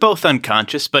 They're both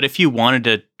unconscious, but if you wanted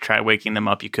to try waking them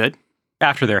up, you could.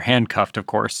 After they're handcuffed, of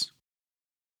course.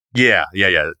 Yeah,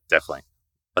 definitely.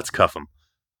 Let's cuff them.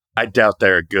 I doubt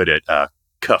they're good at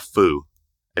cuff-fu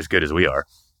as good as we are.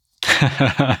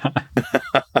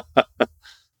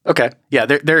 Okay, yeah,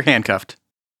 they're handcuffed.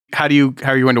 How are you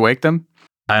going to wake them?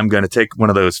 I'm going to take one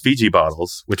of those Fiji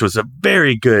bottles, which was a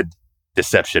very good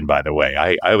deception, by the way.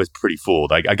 I was pretty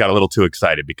fooled. I got a little too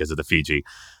excited because of the Fiji,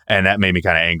 and that made me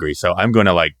kind of angry. So I'm going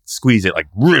to squeeze it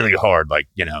really hard,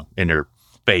 in her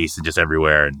face and just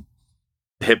everywhere, and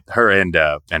hit her and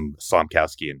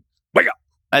Slumkowski and wake up.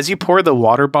 As you pour the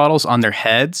water bottles on their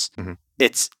heads,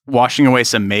 it's washing away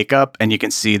some makeup, and you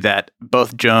can see that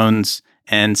both Jones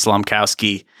and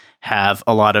Slumkowski have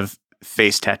a lot of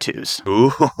face tattoos.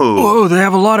 Ooh. Oh, they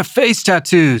have a lot of face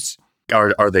tattoos.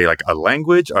 Are they a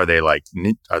language? Are they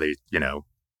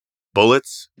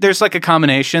bullets? There's a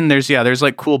combination. There's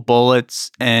cool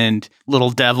bullets and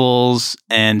little devils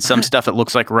and some stuff that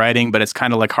looks like writing, but it's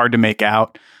kind of hard to make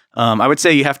out. I would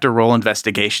say you have to roll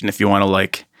investigation if you want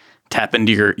to tap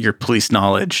into your police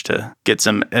knowledge to get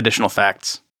some additional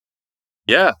facts.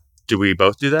 Yeah. Do we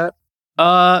both do that?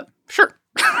 Sure.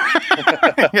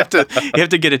 you have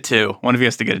to get a 2. One of you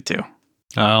has to get a 2.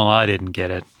 Oh, I didn't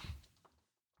get it.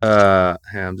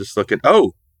 I'm just looking.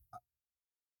 Oh,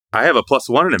 I have a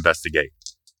 +1 in investigate.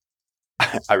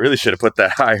 I really should have put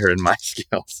that higher in my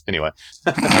skills. Anyway.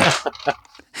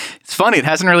 It's funny. It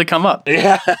hasn't really come up.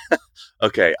 Yeah.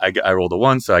 Okay. I rolled a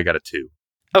 1, so I got a 2.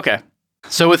 Okay.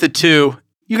 So with a 2,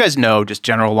 you guys know just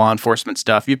general law enforcement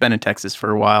stuff. You've been in Texas for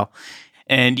a while.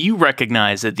 And you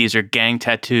recognize that these are gang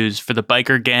tattoos for the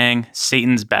biker gang,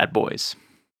 Satan's Bad Boys.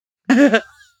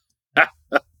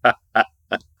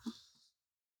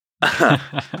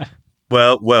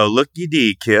 Well,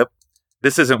 looky-dee, Kip.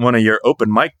 This isn't one of your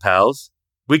open mic pals.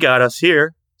 We got us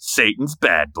here, Satan's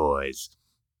Bad Boys.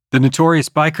 The Notorious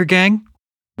Biker Gang?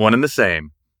 One and the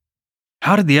same.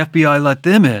 How did the FBI let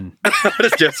them in?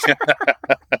 It's just,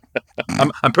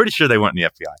 I'm pretty sure they weren't in the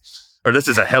FBI. Or this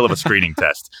is a hell of a screening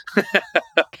test.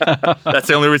 That's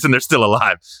the only reason they're still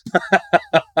alive.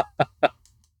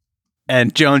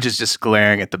 And Jones is just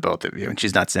glaring at the both of you, and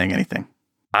she's not saying anything.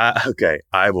 Okay,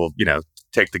 I will,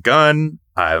 take the gun.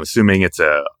 I'm assuming it's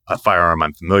a firearm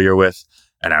I'm familiar with.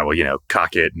 And I will,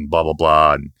 cock it and blah, blah,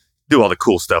 blah. And do all the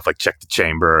cool stuff like check the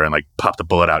chamber and pop the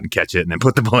bullet out and catch it and then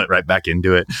put the bullet right back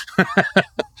into it.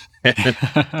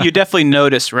 You definitely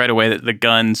notice right away that the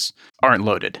guns aren't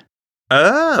loaded.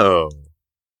 Oh.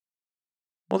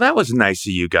 Well, that was nice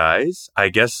of you guys. I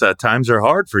guess times are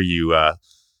hard for you,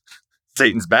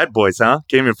 Satan's Bad Boys, huh?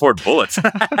 Can't even afford bullets.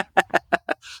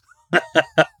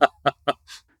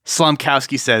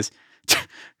 Slumkowski says,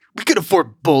 We could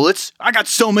afford bullets. I got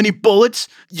so many bullets.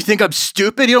 You think I'm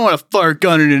stupid? You don't want to fire a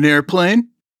gun in an airplane.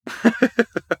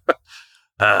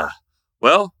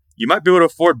 Well, you might be able to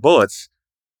afford bullets,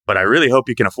 but I really hope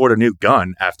you can afford a new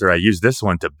gun after I use this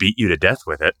one to beat you to death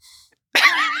with it.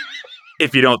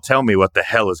 If you don't tell me what the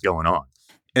hell is going on.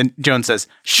 And Jones says,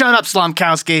 shut up,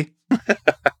 Slomkowski.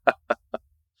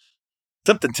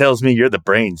 Something tells me you're the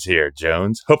brains here,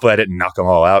 Jones. Hopefully I didn't knock them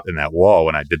all out in that wall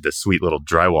when I did the sweet little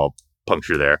drywall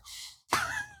puncture there.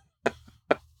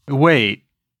 Wait,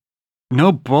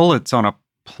 no bullets on a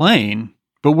plane,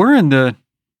 but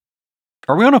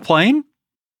are we on a plane?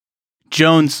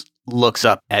 Jones looks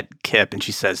up at Kip and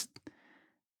she says,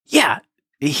 yeah,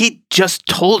 he just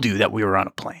told you that we were on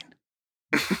a plane.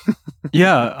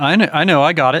 Yeah, I know,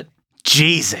 I got it.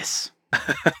 Jesus.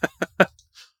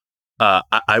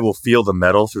 I will feel the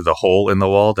metal through the hole in the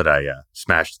wall that I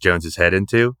smashed Jones's head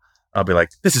into. I'll be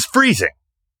like, this is freezing.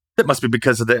 That must be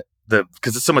because of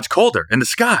because it's so much colder in the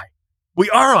sky. We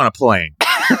are on a plane.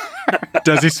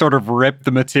 Does he sort of rip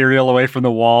the material away from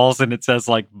the walls and it says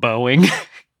like Boeing?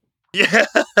 Yeah.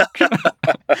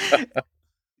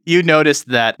 You notice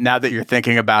that now that you're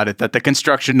thinking about it, that the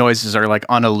construction noises are like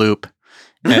on a loop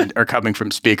and are coming from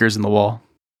speakers in the wall.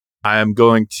 I am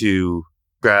going to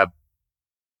grab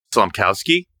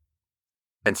Slomkowski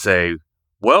and say,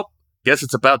 well, guess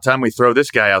it's about time we throw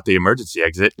this guy out the emergency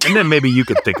exit, and then maybe you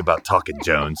could think about talking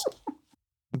Jones.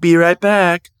 Be right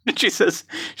back. And she says,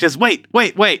 wait.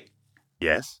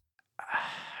 Yes?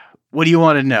 What do you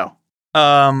want to know?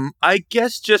 I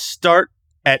guess just start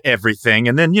at everything,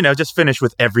 and then, just finish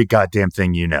with every goddamn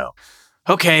thing you know.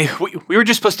 Okay, we were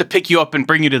just supposed to pick you up and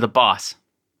bring you to the boss.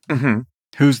 Mm-hmm.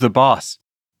 Who's the boss?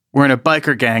 We're in a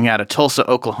biker gang out of Tulsa,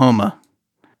 Oklahoma.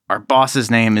 Our boss's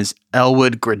name is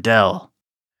Elwood Gradell.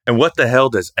 And what the hell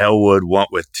does Elwood want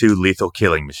with 2 lethal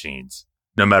killing machines,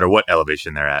 no matter what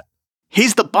elevation they're at?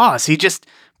 He's the boss. He just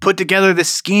put together this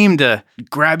scheme to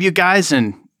grab you guys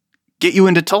and get you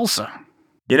into Tulsa.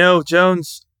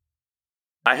 Jones,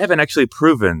 I haven't actually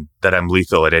proven that I'm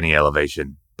lethal at any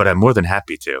elevation, but I'm more than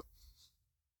happy to.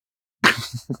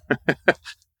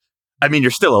 I mean,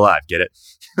 you're still alive, get it?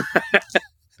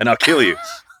 And I'll kill you.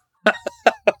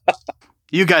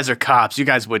 You guys are cops. You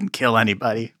guys wouldn't kill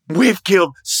anybody. We've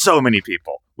killed so many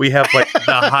people. We have the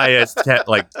highest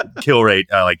kill rate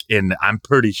in, I'm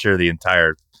pretty sure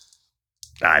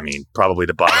probably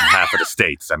the bottom half of the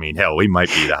states. I mean, hell, we might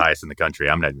be the highest in the country.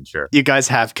 I'm not even sure. You guys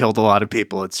have killed a lot of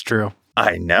people. It's true.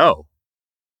 I know.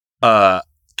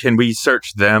 Can we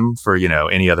search them for,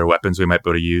 any other weapons we might be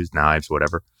able to use, knives,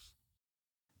 whatever?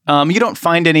 You don't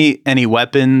find any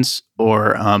weapons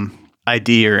or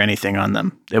ID or anything on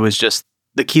them. It was just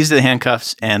the keys to the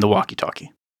handcuffs and the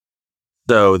walkie-talkie.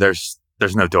 So there's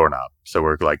no doorknob. So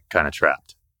we're kind of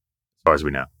trapped, as far as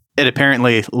we know. It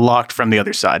apparently locked from the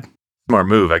other side. Smart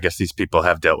move. I guess these people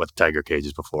have dealt with tiger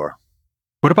cages before.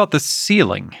 What about the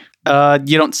ceiling?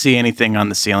 You don't see anything on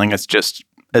the ceiling. It's just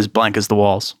as blank as the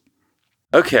walls.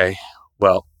 Okay.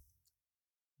 Well,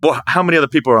 how many other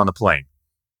people are on the plane?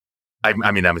 I mean,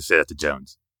 I'm going to say that to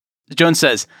Jones. Jones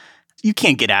says, you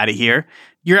can't get out of here.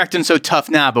 You're acting so tough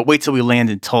now, but wait till we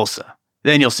land in Tulsa.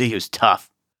 Then you'll see who's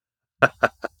tough.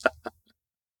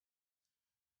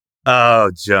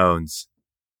 Oh, Jones.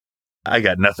 I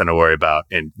got nothing to worry about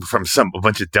from a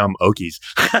bunch of dumb Okies.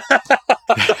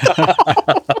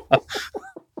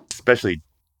 Especially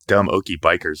dumb Okie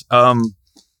bikers.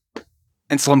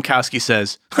 And Slomkowski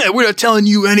says, hey, we're not telling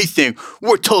you anything.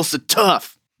 We're Tulsa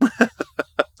tough.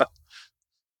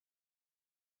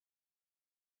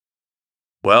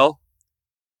 Well,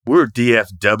 we're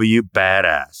DFW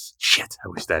badass. Shit, I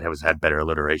wish that had better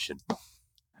alliteration.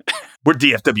 We're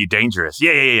DFW dangerous.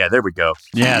 Yeah. There we go.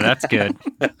 Yeah, that's good.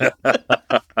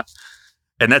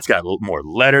 And that's got more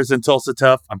letters than Tulsa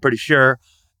Tough, I'm pretty sure.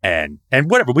 And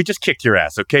whatever, we just kicked your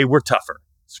ass, okay? We're tougher.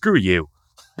 Screw you.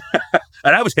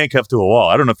 And I was handcuffed to a wall.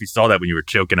 I don't know if you saw that when you were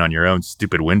choking on your own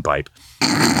stupid windpipe.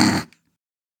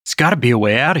 It's got to be a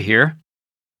way out of here.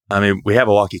 I mean, we have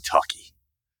a walkie-talkie.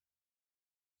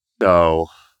 So.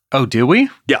 Oh, do we?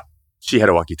 Yeah. She had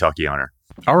a walkie-talkie on her.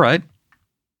 All right.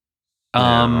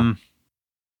 I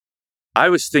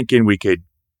was thinking we could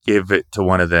give it to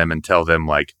one of them and tell them,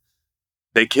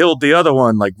 they killed the other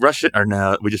one, rush it. Or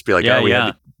no, we just be like,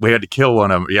 we had to kill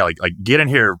one of them. Yeah, get in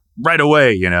here right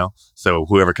away, So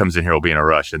whoever comes in here will be in a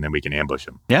rush, and then we can ambush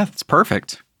them. Yeah, that's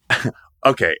perfect.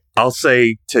 Okay, I'll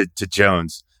say to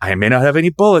Jones, I may not have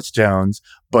any bullets, Jones,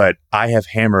 but I have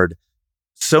hammered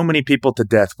so many people to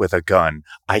death with a gun,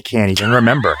 I can't even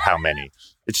remember how many.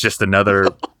 It's just another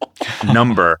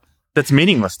number that's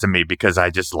meaningless to me because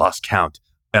I just lost count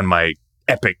on my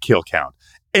epic kill count.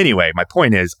 Anyway, my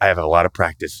point is I have a lot of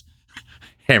practice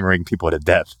hammering people to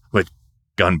death with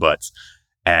gun butts.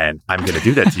 And I'm going to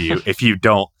do that to you if you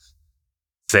don't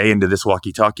say into this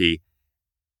walkie-talkie,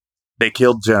 they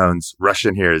killed Jones. Rush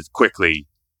in here quickly.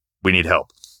 We need help.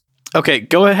 Okay,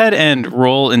 go ahead and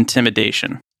roll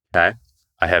intimidation. Okay.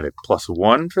 I have a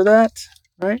 +1 for that,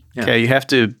 right? Yeah. Okay, you have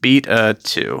to beat a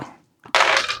 2.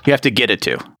 You have to get a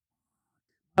 2.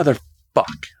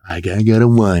 Motherfuck. I got a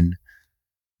 1.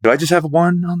 Do I just have a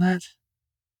 1 on that?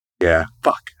 Yeah.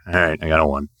 Fuck. All right. I got a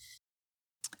 1.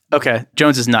 Okay,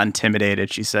 Jones is not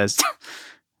intimidated. She says,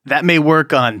 that may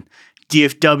work on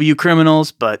DFW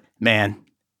criminals, but man,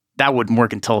 that wouldn't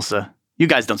work in Tulsa. You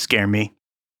guys don't scare me.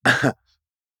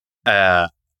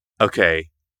 Okay.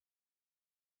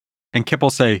 And Kip will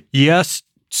say, yes,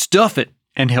 stuff it.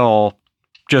 And he'll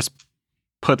just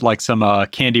put like some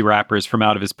candy wrappers from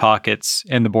out of his pockets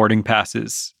and the boarding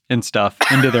passes and stuff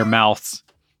into their mouths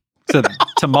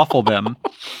to muffle them.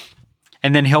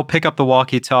 And then he'll pick up the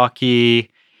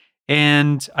walkie-talkie.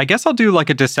 And I guess I'll do like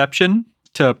a deception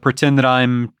to pretend that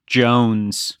I'm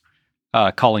Jones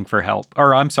calling for help.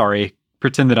 Or I'm sorry,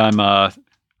 pretend that I'm,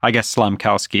 I guess,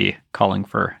 Slomkowski calling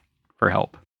for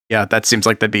help. Yeah, that seems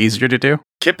like that'd be easier to do.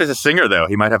 Kip is a singer, though.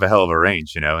 He might have a hell of a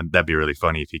range, and that'd be really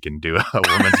funny if he can do a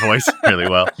woman's voice really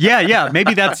well. Yeah.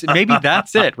 Maybe that's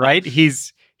it, right?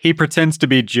 He pretends to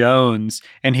be Jones,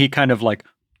 and he kind of like,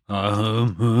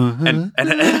 And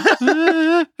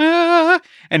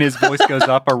and his voice goes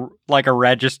up like a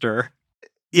register.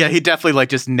 Yeah, he definitely like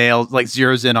just nails, like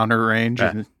zeroes in on her range.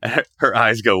 And her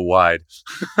eyes go wide.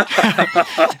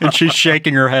 And she's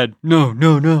shaking her head.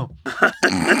 No.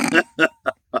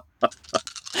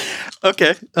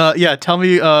 okay. Yeah, tell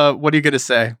me, what are you going to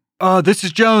say? This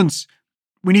is Jones.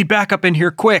 We need backup in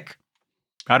here quick.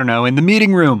 I don't know, in the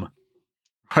meeting room.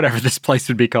 Whatever this place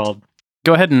would be called.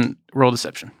 Go ahead and roll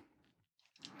deception.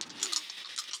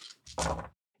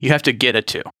 You have to get a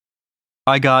 2.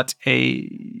 I got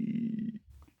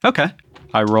Okay.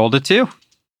 I rolled a 2.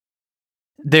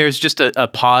 There's just a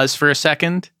pause for a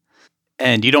second,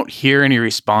 and you don't hear any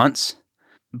response,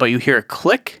 but you hear a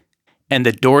click, and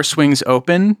the door swings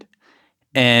open,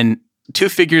 and 2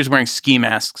 figures wearing ski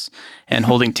masks and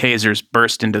holding tasers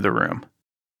burst into the room.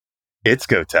 It's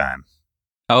go time.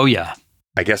 Oh, yeah.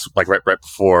 I guess like right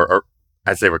before, or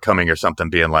as they were coming or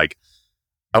something, being like,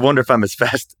 I wonder if I'm as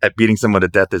fast at beating someone to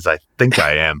death as I think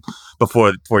I am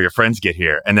before your friends get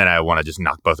here. And then I want to just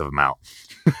knock both of them out.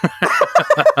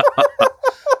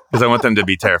 Because I want them to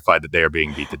be terrified that they are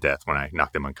being beat to death when I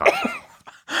knock them unconscious.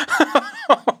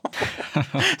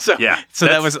 So yeah. So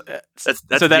that was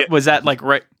was that like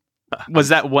right? Was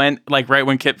that when right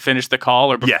when Kip finished the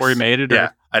call or before he made it?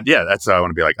 Or? Yeah. That's how I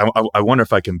want to be like. I wonder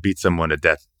if I can beat someone to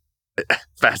death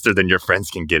faster than your friends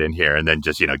can get in here, and then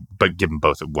just but give them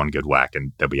both one good whack,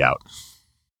 and they'll be out.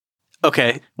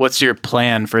 Okay, what's your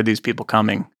plan for these people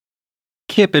coming?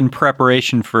 Kip, in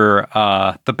preparation for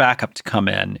the backup to come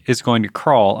in, is going to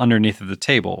crawl underneath of the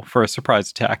table for a surprise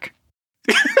attack.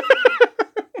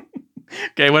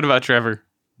 Okay, what about Trevor?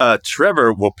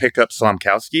 Trevor will pick up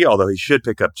Slomkowski, although he should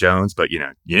pick up Jones. But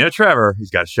Trevor,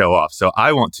 he's got to show off. So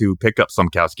I want to pick up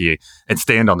Slomkowski and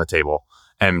stand on the table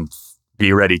and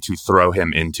be ready to throw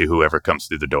him into whoever comes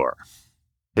through the door.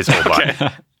 His whole body.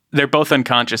 They're both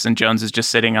unconscious, and Jones is just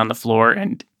sitting on the floor,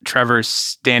 and Trevor's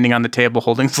standing on the table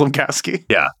holding Slomkowski.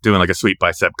 Yeah, doing like a sweet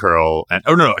bicep curl. And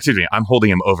excuse me, I'm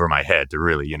holding him over my head to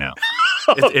really,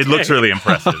 it looks really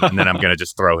impressive. And then I'm going to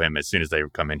just throw him as soon as they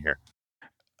come in here.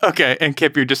 Okay, and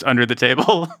Kip, you're just under the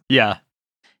table. Yeah.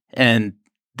 And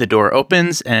the door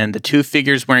opens, and the 2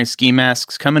 figures wearing ski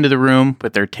masks come into the room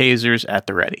with their tasers at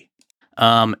the ready.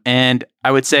 And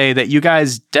I would say that you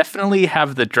guys definitely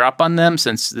have the drop on them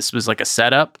since this was like a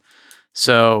setup.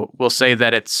 So we'll say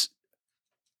that it's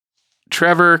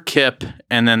Trevor, Kip,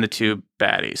 and then the 2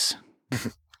 baddies.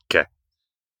 Okay.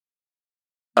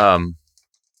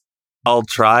 I'll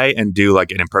try and do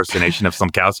like an impersonation of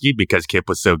Slomkowski because Kip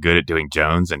was so good at doing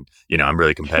Jones, and I'm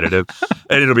really competitive,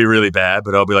 and it'll be really bad.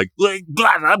 But I'll be like,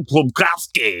 I'm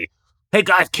Slomkowski. Hey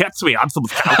guys, catch me! I'm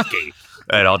Slomkowski,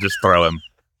 and I'll just throw him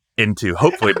into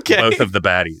hopefully both of the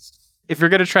baddies. If you're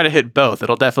gonna try to hit both,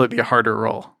 it'll definitely be a harder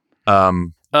roll.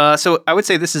 So I would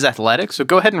say this is athletics. So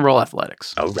go ahead and roll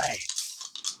athletics. All right.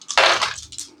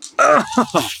 Oh,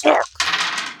 fuck.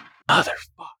 Motherfucker.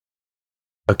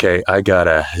 Okay, I got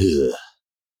a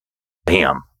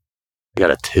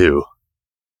 2.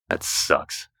 That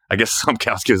sucks. I guess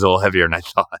Slomkowski was a little heavier than I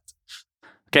thought.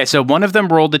 Okay, so one of them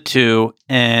rolled a 2,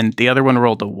 and the other one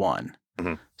rolled a 1.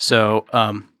 Mm-hmm.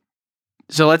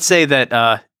 So let's say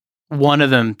that one of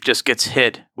them just gets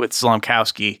hit with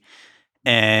Slomkowski,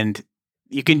 and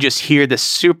you can just hear the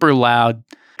super loud,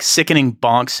 sickening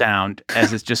bonk sound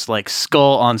as it's just like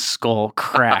skull on skull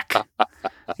crack,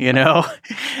 you know?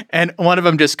 And one of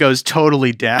them just goes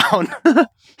totally down.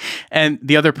 And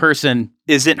the other person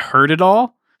isn't hurt at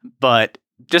all, but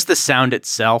just the sound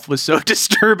itself was so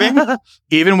disturbing.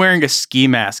 Even wearing a ski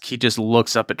mask, he just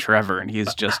looks up at Trevor and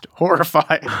he's just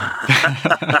horrified.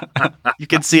 You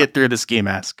can see it through the ski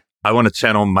mask. I want to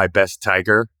channel my best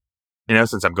tiger,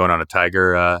 since I'm going on a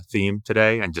tiger theme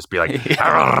today, and just be like,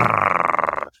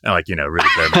 and like, really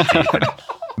bare my teeth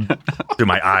and do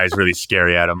my eyes really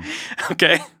scary at him.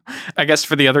 Okay. I guess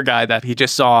for the other guy that he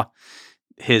just saw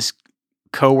his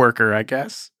coworker, I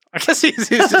guess he's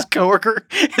his coworker.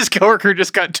 His coworker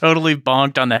just got totally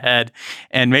bonked on the head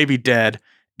and maybe dead.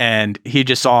 And he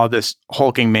just saw this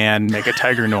hulking man make a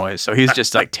tiger noise. So he's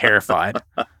just like terrified.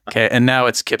 Okay. And now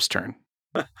it's Kip's turn.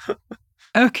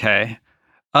 Okay.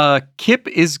 Kip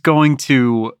is going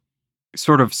to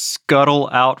sort of scuttle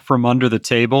out from under the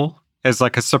table as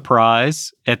like a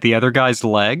surprise at the other guy's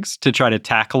legs to try to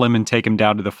tackle him and take him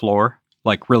down to the floor,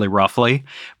 like really roughly.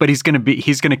 But he's going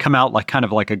to come out like kind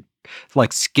of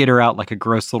like skitter out like a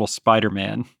gross little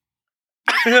Spider-Man.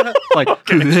 Like,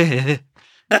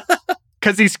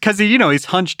 cause he's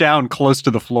hunched down close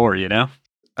to the floor,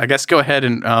 I guess go ahead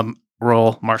and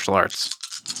roll martial arts.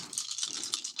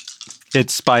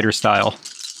 It's spider style.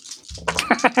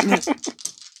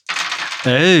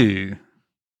 Oh.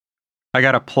 I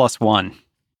got a +1.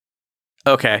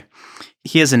 Okay.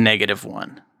 He has a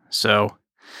 -1. So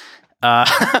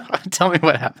tell me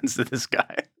what happens to this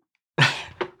guy.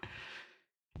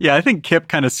 Yeah, I think Kip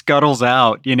kind of scuttles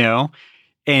out,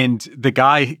 and the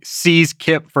guy sees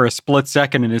Kip for a split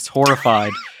second and is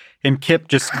horrified. And Kip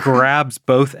just grabs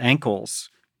both ankles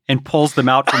and pulls them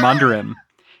out from under him.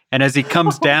 And as he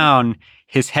comes down,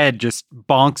 his head just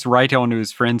bonks right onto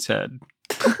his friend's head.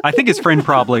 I think his friend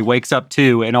probably wakes up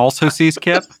too and also sees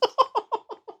Kip.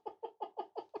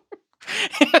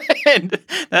 And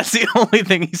that's the only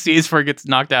thing he sees before he gets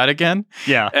knocked out again.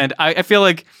 Yeah. And I feel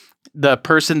like the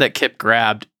person that Kip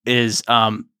grabbed is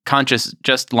conscious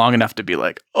just long enough to be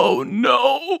like, oh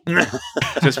no.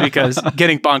 Just because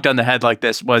getting bonked on the head like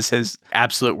this was his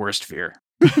absolute worst fear.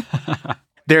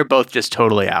 They're both just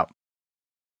totally out.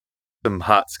 Some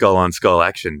hot skull on skull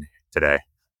action today.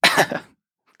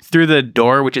 Through the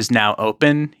door, which is now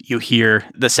open, you hear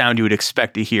the sound you would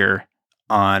expect to hear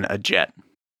on a jet.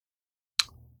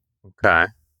 Okay.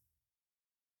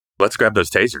 Let's grab those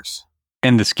tasers.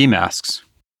 And the ski masks.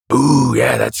 Ooh,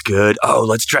 yeah, that's good. Oh,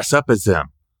 let's dress up as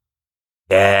them.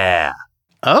 Yeah.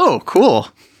 Oh, cool.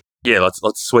 Yeah, let's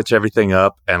switch everything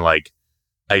up and I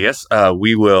guess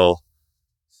we will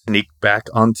sneak back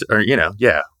onto,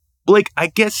 Blake, I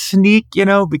guess sneak,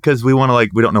 because we want to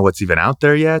we don't know what's even out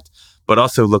there yet, but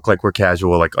also look like we're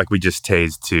casual, like we just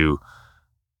tased two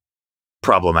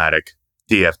problematic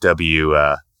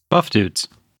DFW buff dudes.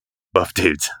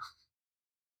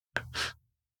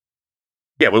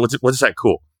 Yeah, what's that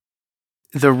cool?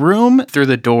 The room through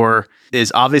the door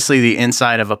is obviously the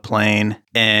inside of a plane,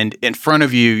 and in front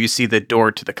of you, you see the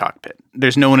door to the cockpit.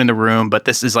 There's no one in the room, but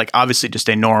this is obviously just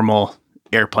a normal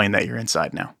airplane that you're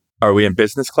inside now. Are we in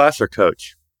business class or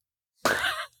coach?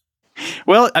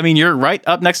 Well, you're right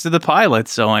up next to the pilot,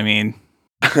 so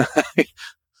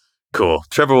Cool.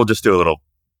 Trevor will just do a little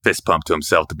fist pump to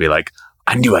himself to be like,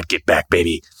 I knew I'd get back,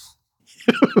 baby.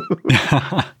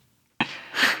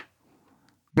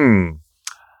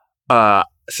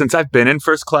 Since I've been in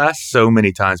first class so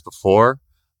many times before,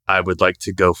 I would like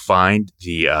to go find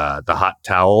the hot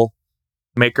towel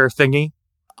maker thingy.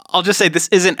 I'll just say this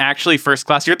isn't actually first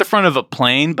class. You're at the front of a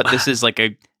plane, but this is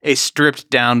a stripped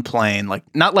down plane,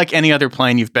 not like any other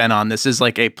plane you've been on. This is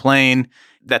a plane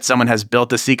that someone has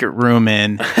built a secret room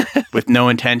in with no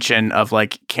intention of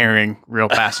carrying real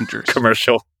passengers.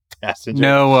 Commercial passenger.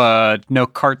 No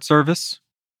cart service.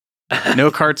 No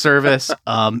cart service.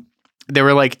 There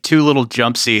were two little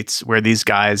jump seats where these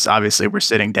guys obviously were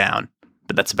sitting down,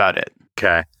 but that's about it.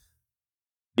 Okay.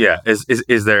 Yeah.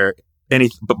 Is there any?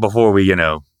 But before we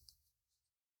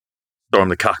storm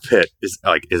the cockpit, is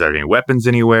there any weapons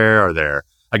anywhere? Are there?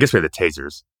 I guess we have the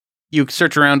tasers. You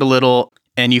search around a little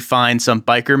and you find some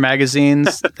biker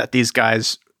magazines that these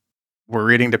guys were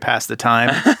reading to pass the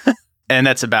time, and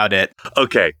that's about it.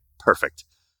 Okay. Perfect.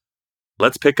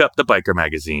 Let's pick up the biker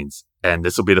magazines, and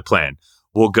this will be the plan.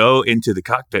 We'll go into the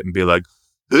cockpit and be like,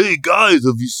 hey guys,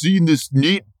 have you seen this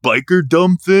neat biker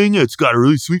dumb thing? It's got a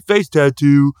really sweet face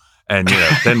tattoo. And,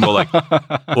 then we'll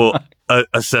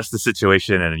assess the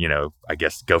situation and, I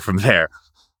guess go from there.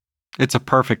 It's a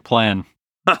perfect plan.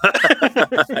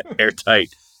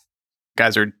 Airtight.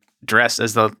 Guys are dressed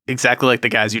as exactly like the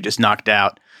guys you just knocked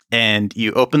out. And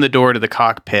you open the door to the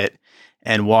cockpit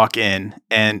and walk in.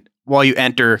 And while you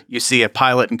enter, you see a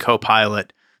pilot and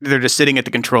co-pilot. They're just sitting at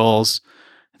the controls.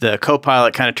 The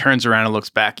co-pilot kind of turns around and looks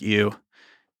back at you.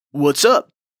 What's up?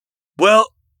 Well,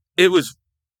 it was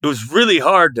really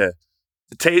hard to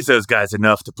tase those guys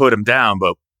enough to put them down,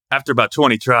 but after about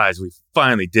 20 tries, we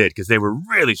finally did because they were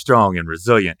really strong and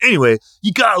resilient. Anyway,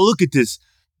 you gotta look at this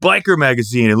biker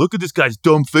magazine and look at this guy's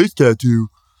dumb face tattoo.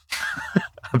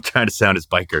 I'm trying to sound as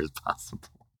biker as possible.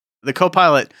 The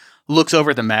co-pilot looks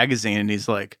over at the magazine and he's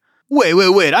like,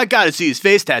 wait, I gotta see his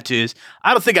face tattoos.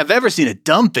 I don't think I've ever seen a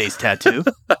dumb face tattoo.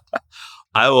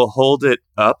 I will hold it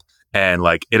up and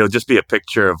like it'll just be a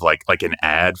picture of like an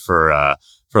ad for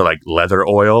like leather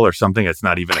oil or something. It's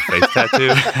not even a face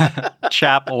tattoo.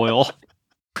 Chap oil.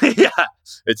 Yeah,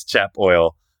 it's chap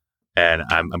oil. And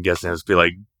I'm guessing it'll just be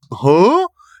like, huh?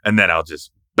 And then I'll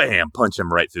just bam, punch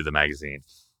him right through the magazine.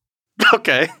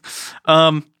 Okay.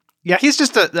 Yeah, he's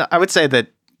just I would say that,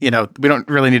 we don't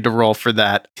really need to roll for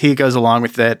that. He goes along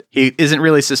with it. He isn't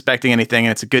really suspecting anything,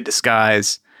 and it's a good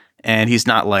disguise. And he's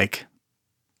not like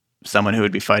someone who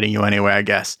would be fighting you anyway, I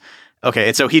guess. Okay,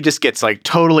 and so he just gets like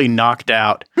totally knocked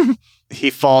out. He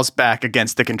falls back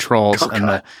against the controls,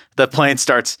 and the plane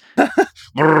starts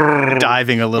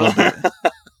diving a little bit.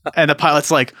 And the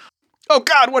pilot's like, "Oh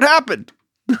God, what happened?"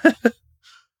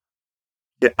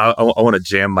 Yeah, I want to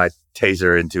jam my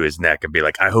taser into his neck and be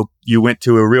like, I hope you went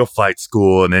to a real fight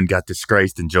school and then got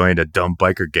disgraced and joined a dumb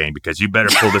biker gang because you better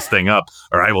pull this thing up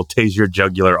or I will tase your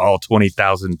jugular all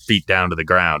 20,000 feet down to the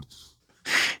ground.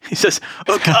 He says,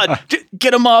 "Oh God,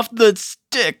 get him off the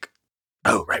stick."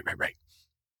 Oh, right.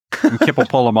 And Kip will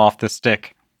pull him off the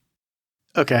stick.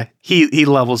 Okay. He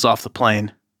levels off the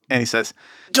plane and he says,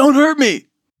 "Don't hurt me.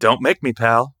 Don't make me,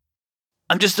 pal.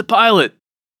 I'm just a pilot."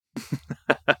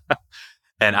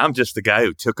 And I'm just the guy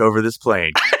who took over this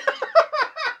plane.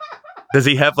 Does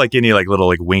he have like any like little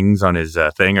like wings on his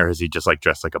thing, or is he just like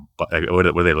dressed like what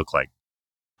do they look like?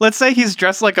 Let's say he's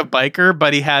dressed like a biker,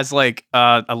 but he has like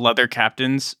a leather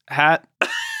captain's hat.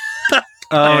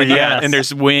 Oh and, yeah, and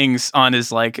there's wings on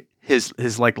his like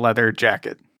his like leather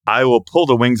jacket. I will pull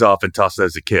the wings off and toss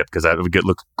those to Kip because that would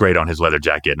look great on his leather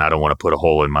jacket, and I don't want to put a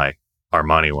hole in my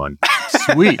Armani one.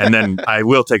 Sweet. And then I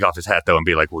will take off his hat though and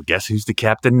be like, "Well, guess who's the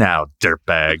captain now,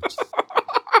 dirtbag?"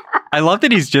 I love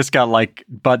that he's just got like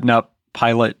button-up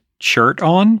pilot shirt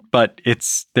on, but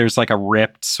there's like a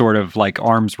ripped sort of like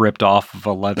arms ripped off of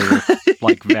a leather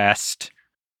like vest.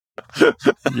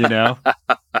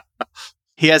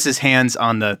 He has his hands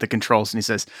on the controls and he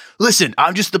says, "Listen,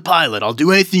 I'm just the pilot. I'll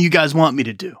do anything you guys want me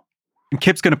to do." And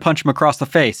Kip's gonna punch him across the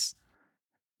face.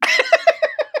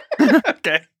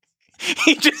 Okay.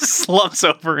 He just slumps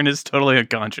over and is totally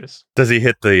unconscious. Does he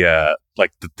hit the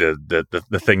like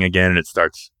the thing again and it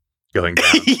starts going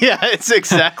down? Yeah, it's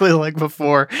exactly like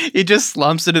before. He just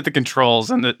slumps into the controls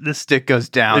and the stick goes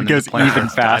down. It goes even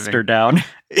faster down.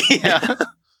 Yeah.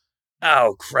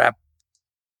 Oh crap!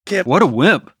 Kip, what a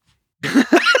wimp!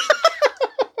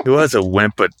 He was a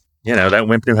wimp, but that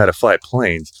wimp knew how to fly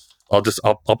planes. I'll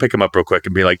pick him up real quick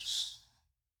and be like,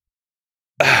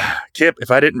 Kip,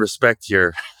 if I didn't respect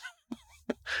your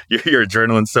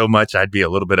adrenaline so much, I'd be a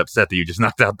little bit upset that you just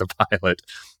knocked out the pilot.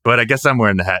 But I guess I'm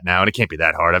wearing the hat now, and it can't be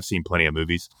that hard. I've seen plenty of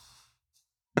movies.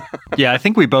 Yeah, I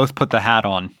think we both put the hat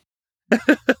on.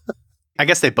 I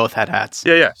guess they both had hats.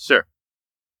 Yeah, sure.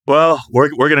 Well,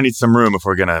 we're going to need some room if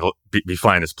we're going to be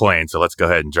flying this plane, so let's go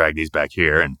ahead and drag these back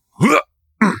here. And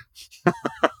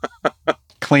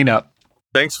Clean up.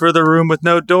 Thanks for the room with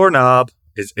no doorknob.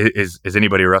 Is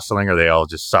anybody rustling, or are they all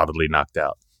just solidly knocked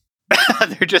out?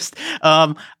 They're just,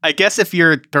 I guess if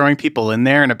you're throwing people in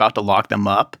there and about to lock them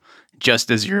up, just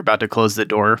as you're about to close the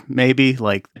door, maybe,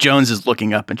 like Jones is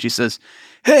looking up and she says,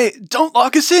 "Hey, don't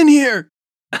lock us in here."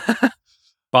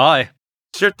 Bye.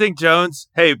 Sure thing, Jones.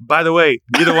 Hey, by the way,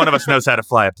 neither one of us knows how to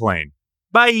fly a plane.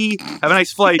 Bye. Have a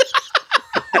nice flight.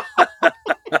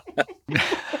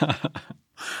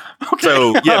 Okay.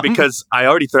 So, yeah, because I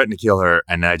already threatened to kill her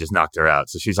and I just knocked her out.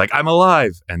 So she's like, "I'm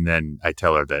alive." And then I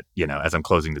tell her that, as I'm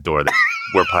closing the door, that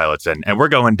we're pilots and we're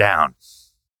going down.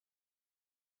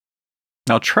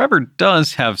 Now, Trevor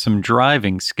does have some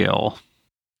driving skill.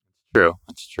 True.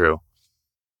 That's true.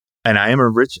 And I am a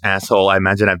rich asshole. I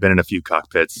imagine I've been in a few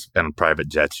cockpits and private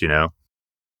jets, Yeah,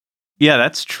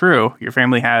 that's true. Your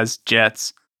family has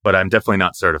jets. but I'm definitely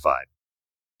not certified.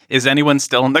 Is anyone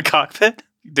still in the cockpit?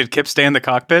 Did Kip stay in the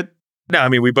cockpit? No, I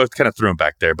mean, we both kind of threw him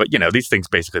back there, but these things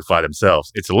basically fly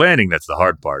themselves. It's the landing that's the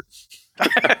hard part.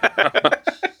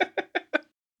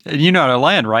 You know how to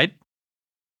land, right?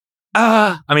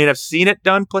 I mean, I've seen it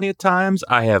done plenty of times.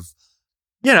 I have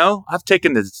I've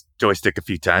taken this joystick a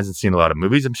few times and seen a lot of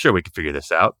movies. I'm sure we can figure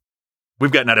this out.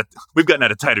 We've gotten out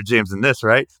of tighter jams than this,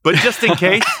 right? But just in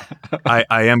case, I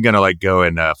am gonna like go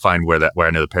and find where I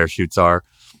know the parachutes are,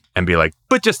 and be like,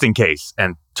 but just in case,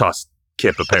 and toss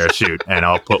Kip a parachute, and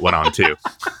I'll put one on too.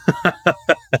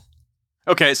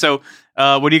 Okay, so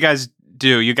what do you guys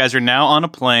do? You guys are now on a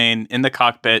plane in the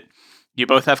cockpit. You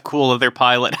both have cool leather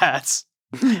pilot hats.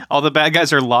 All the bad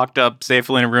guys are locked up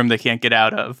safely in a room they can't get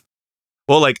out of.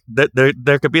 Well, like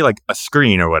there could be like a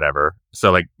screen or whatever.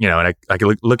 So like, and I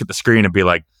could look at the screen and be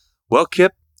like, well,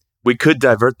 Kip, we could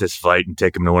divert this flight and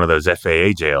take him to one of those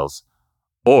FAA jails.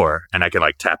 And I can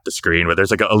like tap the screen where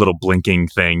there's like a little blinking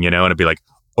thing, and it'd be like,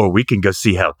 or we can go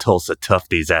see how Tulsa tough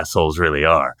these assholes really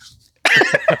are.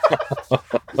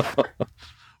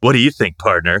 What do you think,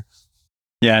 partner?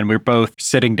 Yeah, and we're both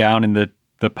sitting down in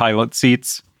the pilot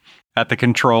seats at the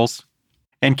controls.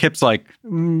 And Kip's like,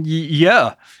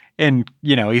 yeah. And,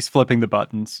 he's flipping the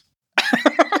buttons.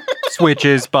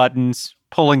 Switches, buttons,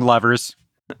 pulling levers.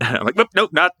 I'm like, nope,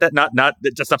 not that, not,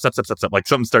 just stop. Like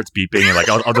something starts beeping and like,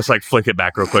 I'll just like flick it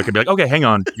back real quick and be like, okay, hang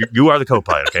on. You are the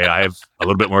co-pilot. Okay. I have a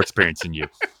little bit more experience than you.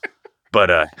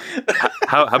 But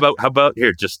how about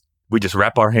here? We just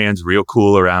wrap our hands real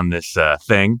cool around this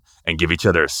thing and give each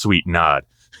other a sweet nod.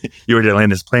 You ready to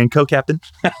land this plane, co-captain?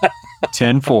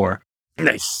 10-4.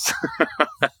 Nice.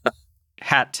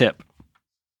 Hat tip.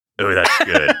 Oh, that's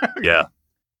good. Yeah.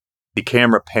 The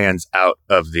camera pans out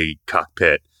of the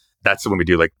cockpit. That's when we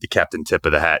do like the captain tip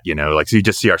of the hat, like, so you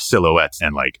just see our silhouettes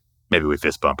and like maybe we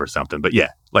fist bump or something. But yeah,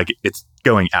 like it's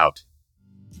going out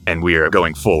and we are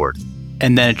going forward.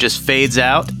 And then it just fades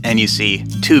out and you see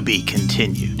to be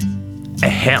continued.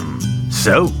 Ahem.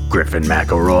 So, Griffin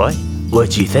McElroy,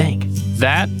 what you think?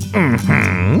 That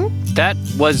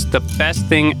was the best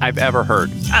thing I've ever heard.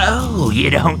 Oh,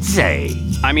 you don't say.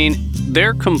 I mean,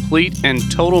 their complete and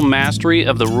total mastery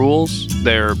of the rules,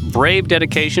 their brave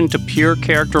dedication to pure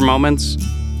character moments,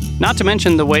 not to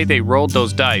mention the way they rolled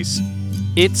those dice.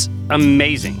 It's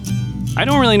amazing. I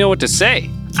don't really know what to say.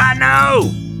 I know!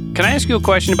 Can I ask you a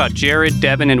question about Jared,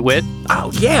 Devin, and Whit?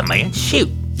 Oh, yeah, man, shoot.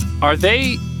 Are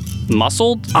they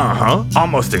muscled? Uh-huh,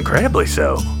 almost incredibly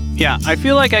so. Yeah, I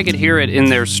feel like I could hear it in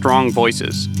their strong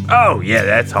voices. Oh, yeah,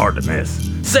 that's hard to miss.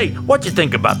 Say, what you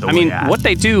think about the way what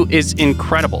they do is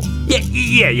incredible.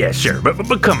 Yeah, sure,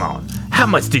 but come on. How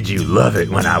much did you love it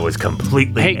when I was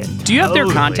completely... Hey, do you have their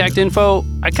contact info?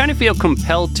 I kind of feel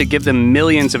compelled to give them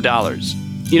millions of dollars.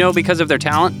 Because of their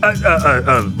talent?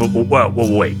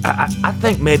 Well, wait. I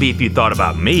think maybe if you thought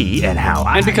about me and how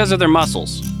And because of their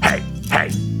muscles. Hey,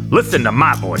 listen to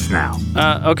my voice now.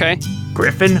 Okay.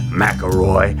 Griffin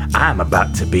McElroy, I'm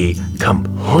about to be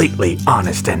completely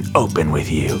honest and open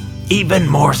with you. Even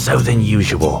more so than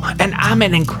usual. And I'm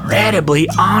an incredibly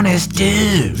honest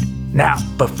dude. Now,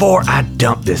 before I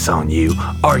dump this on you,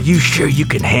 are you sure you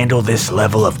can handle this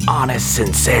level of honest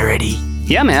sincerity?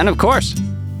 Yeah, man, of course.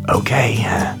 Okay,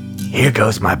 here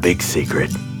goes my big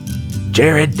secret.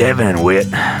 Jared, Devin, and Whit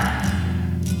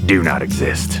do not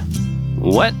exist.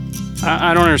 What?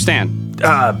 I don't understand.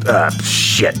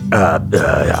 Shit.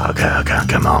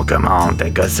 Come on.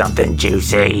 Think of something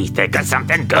juicy. Think of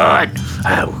something good.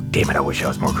 Oh, damn it. I wish I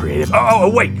was more creative.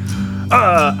 Oh, wait.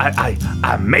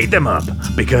 I made them up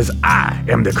because I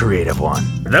am the creative one.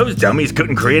 Those dummies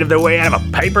couldn't create their way out of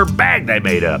a paper bag they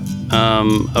made up.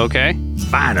 Okay.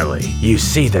 Finally, you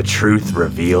see the truth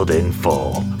revealed in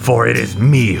full. For it is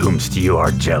me whomst you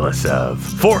are jealous of.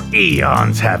 For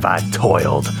eons have I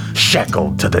toiled,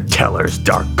 shackled to the teller's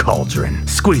dark cauldron,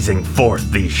 squeezing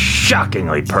forth these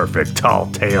shockingly perfect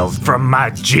tall tales from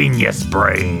my genius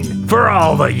brain, for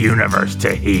all the universe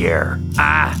to hear.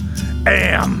 I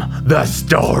am the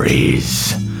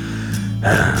stories.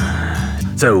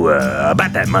 So,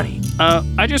 about that money.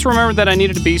 I just remembered that I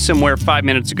needed to be somewhere 5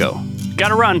 minutes ago.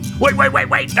 Gotta run. Wait.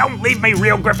 Don't leave me,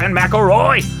 real Griffin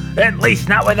McElroy. At least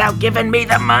not without giving me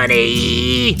the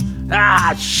money.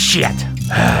 Ah, shit.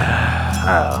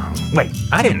 Wait,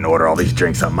 I didn't order all these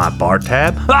drinks on my bar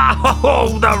tab.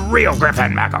 Oh, the real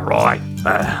Griffin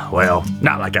McElroy. Well,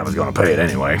 not like I was gonna pay it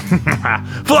anyway.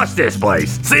 Flush this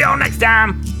place. See y'all next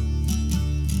time.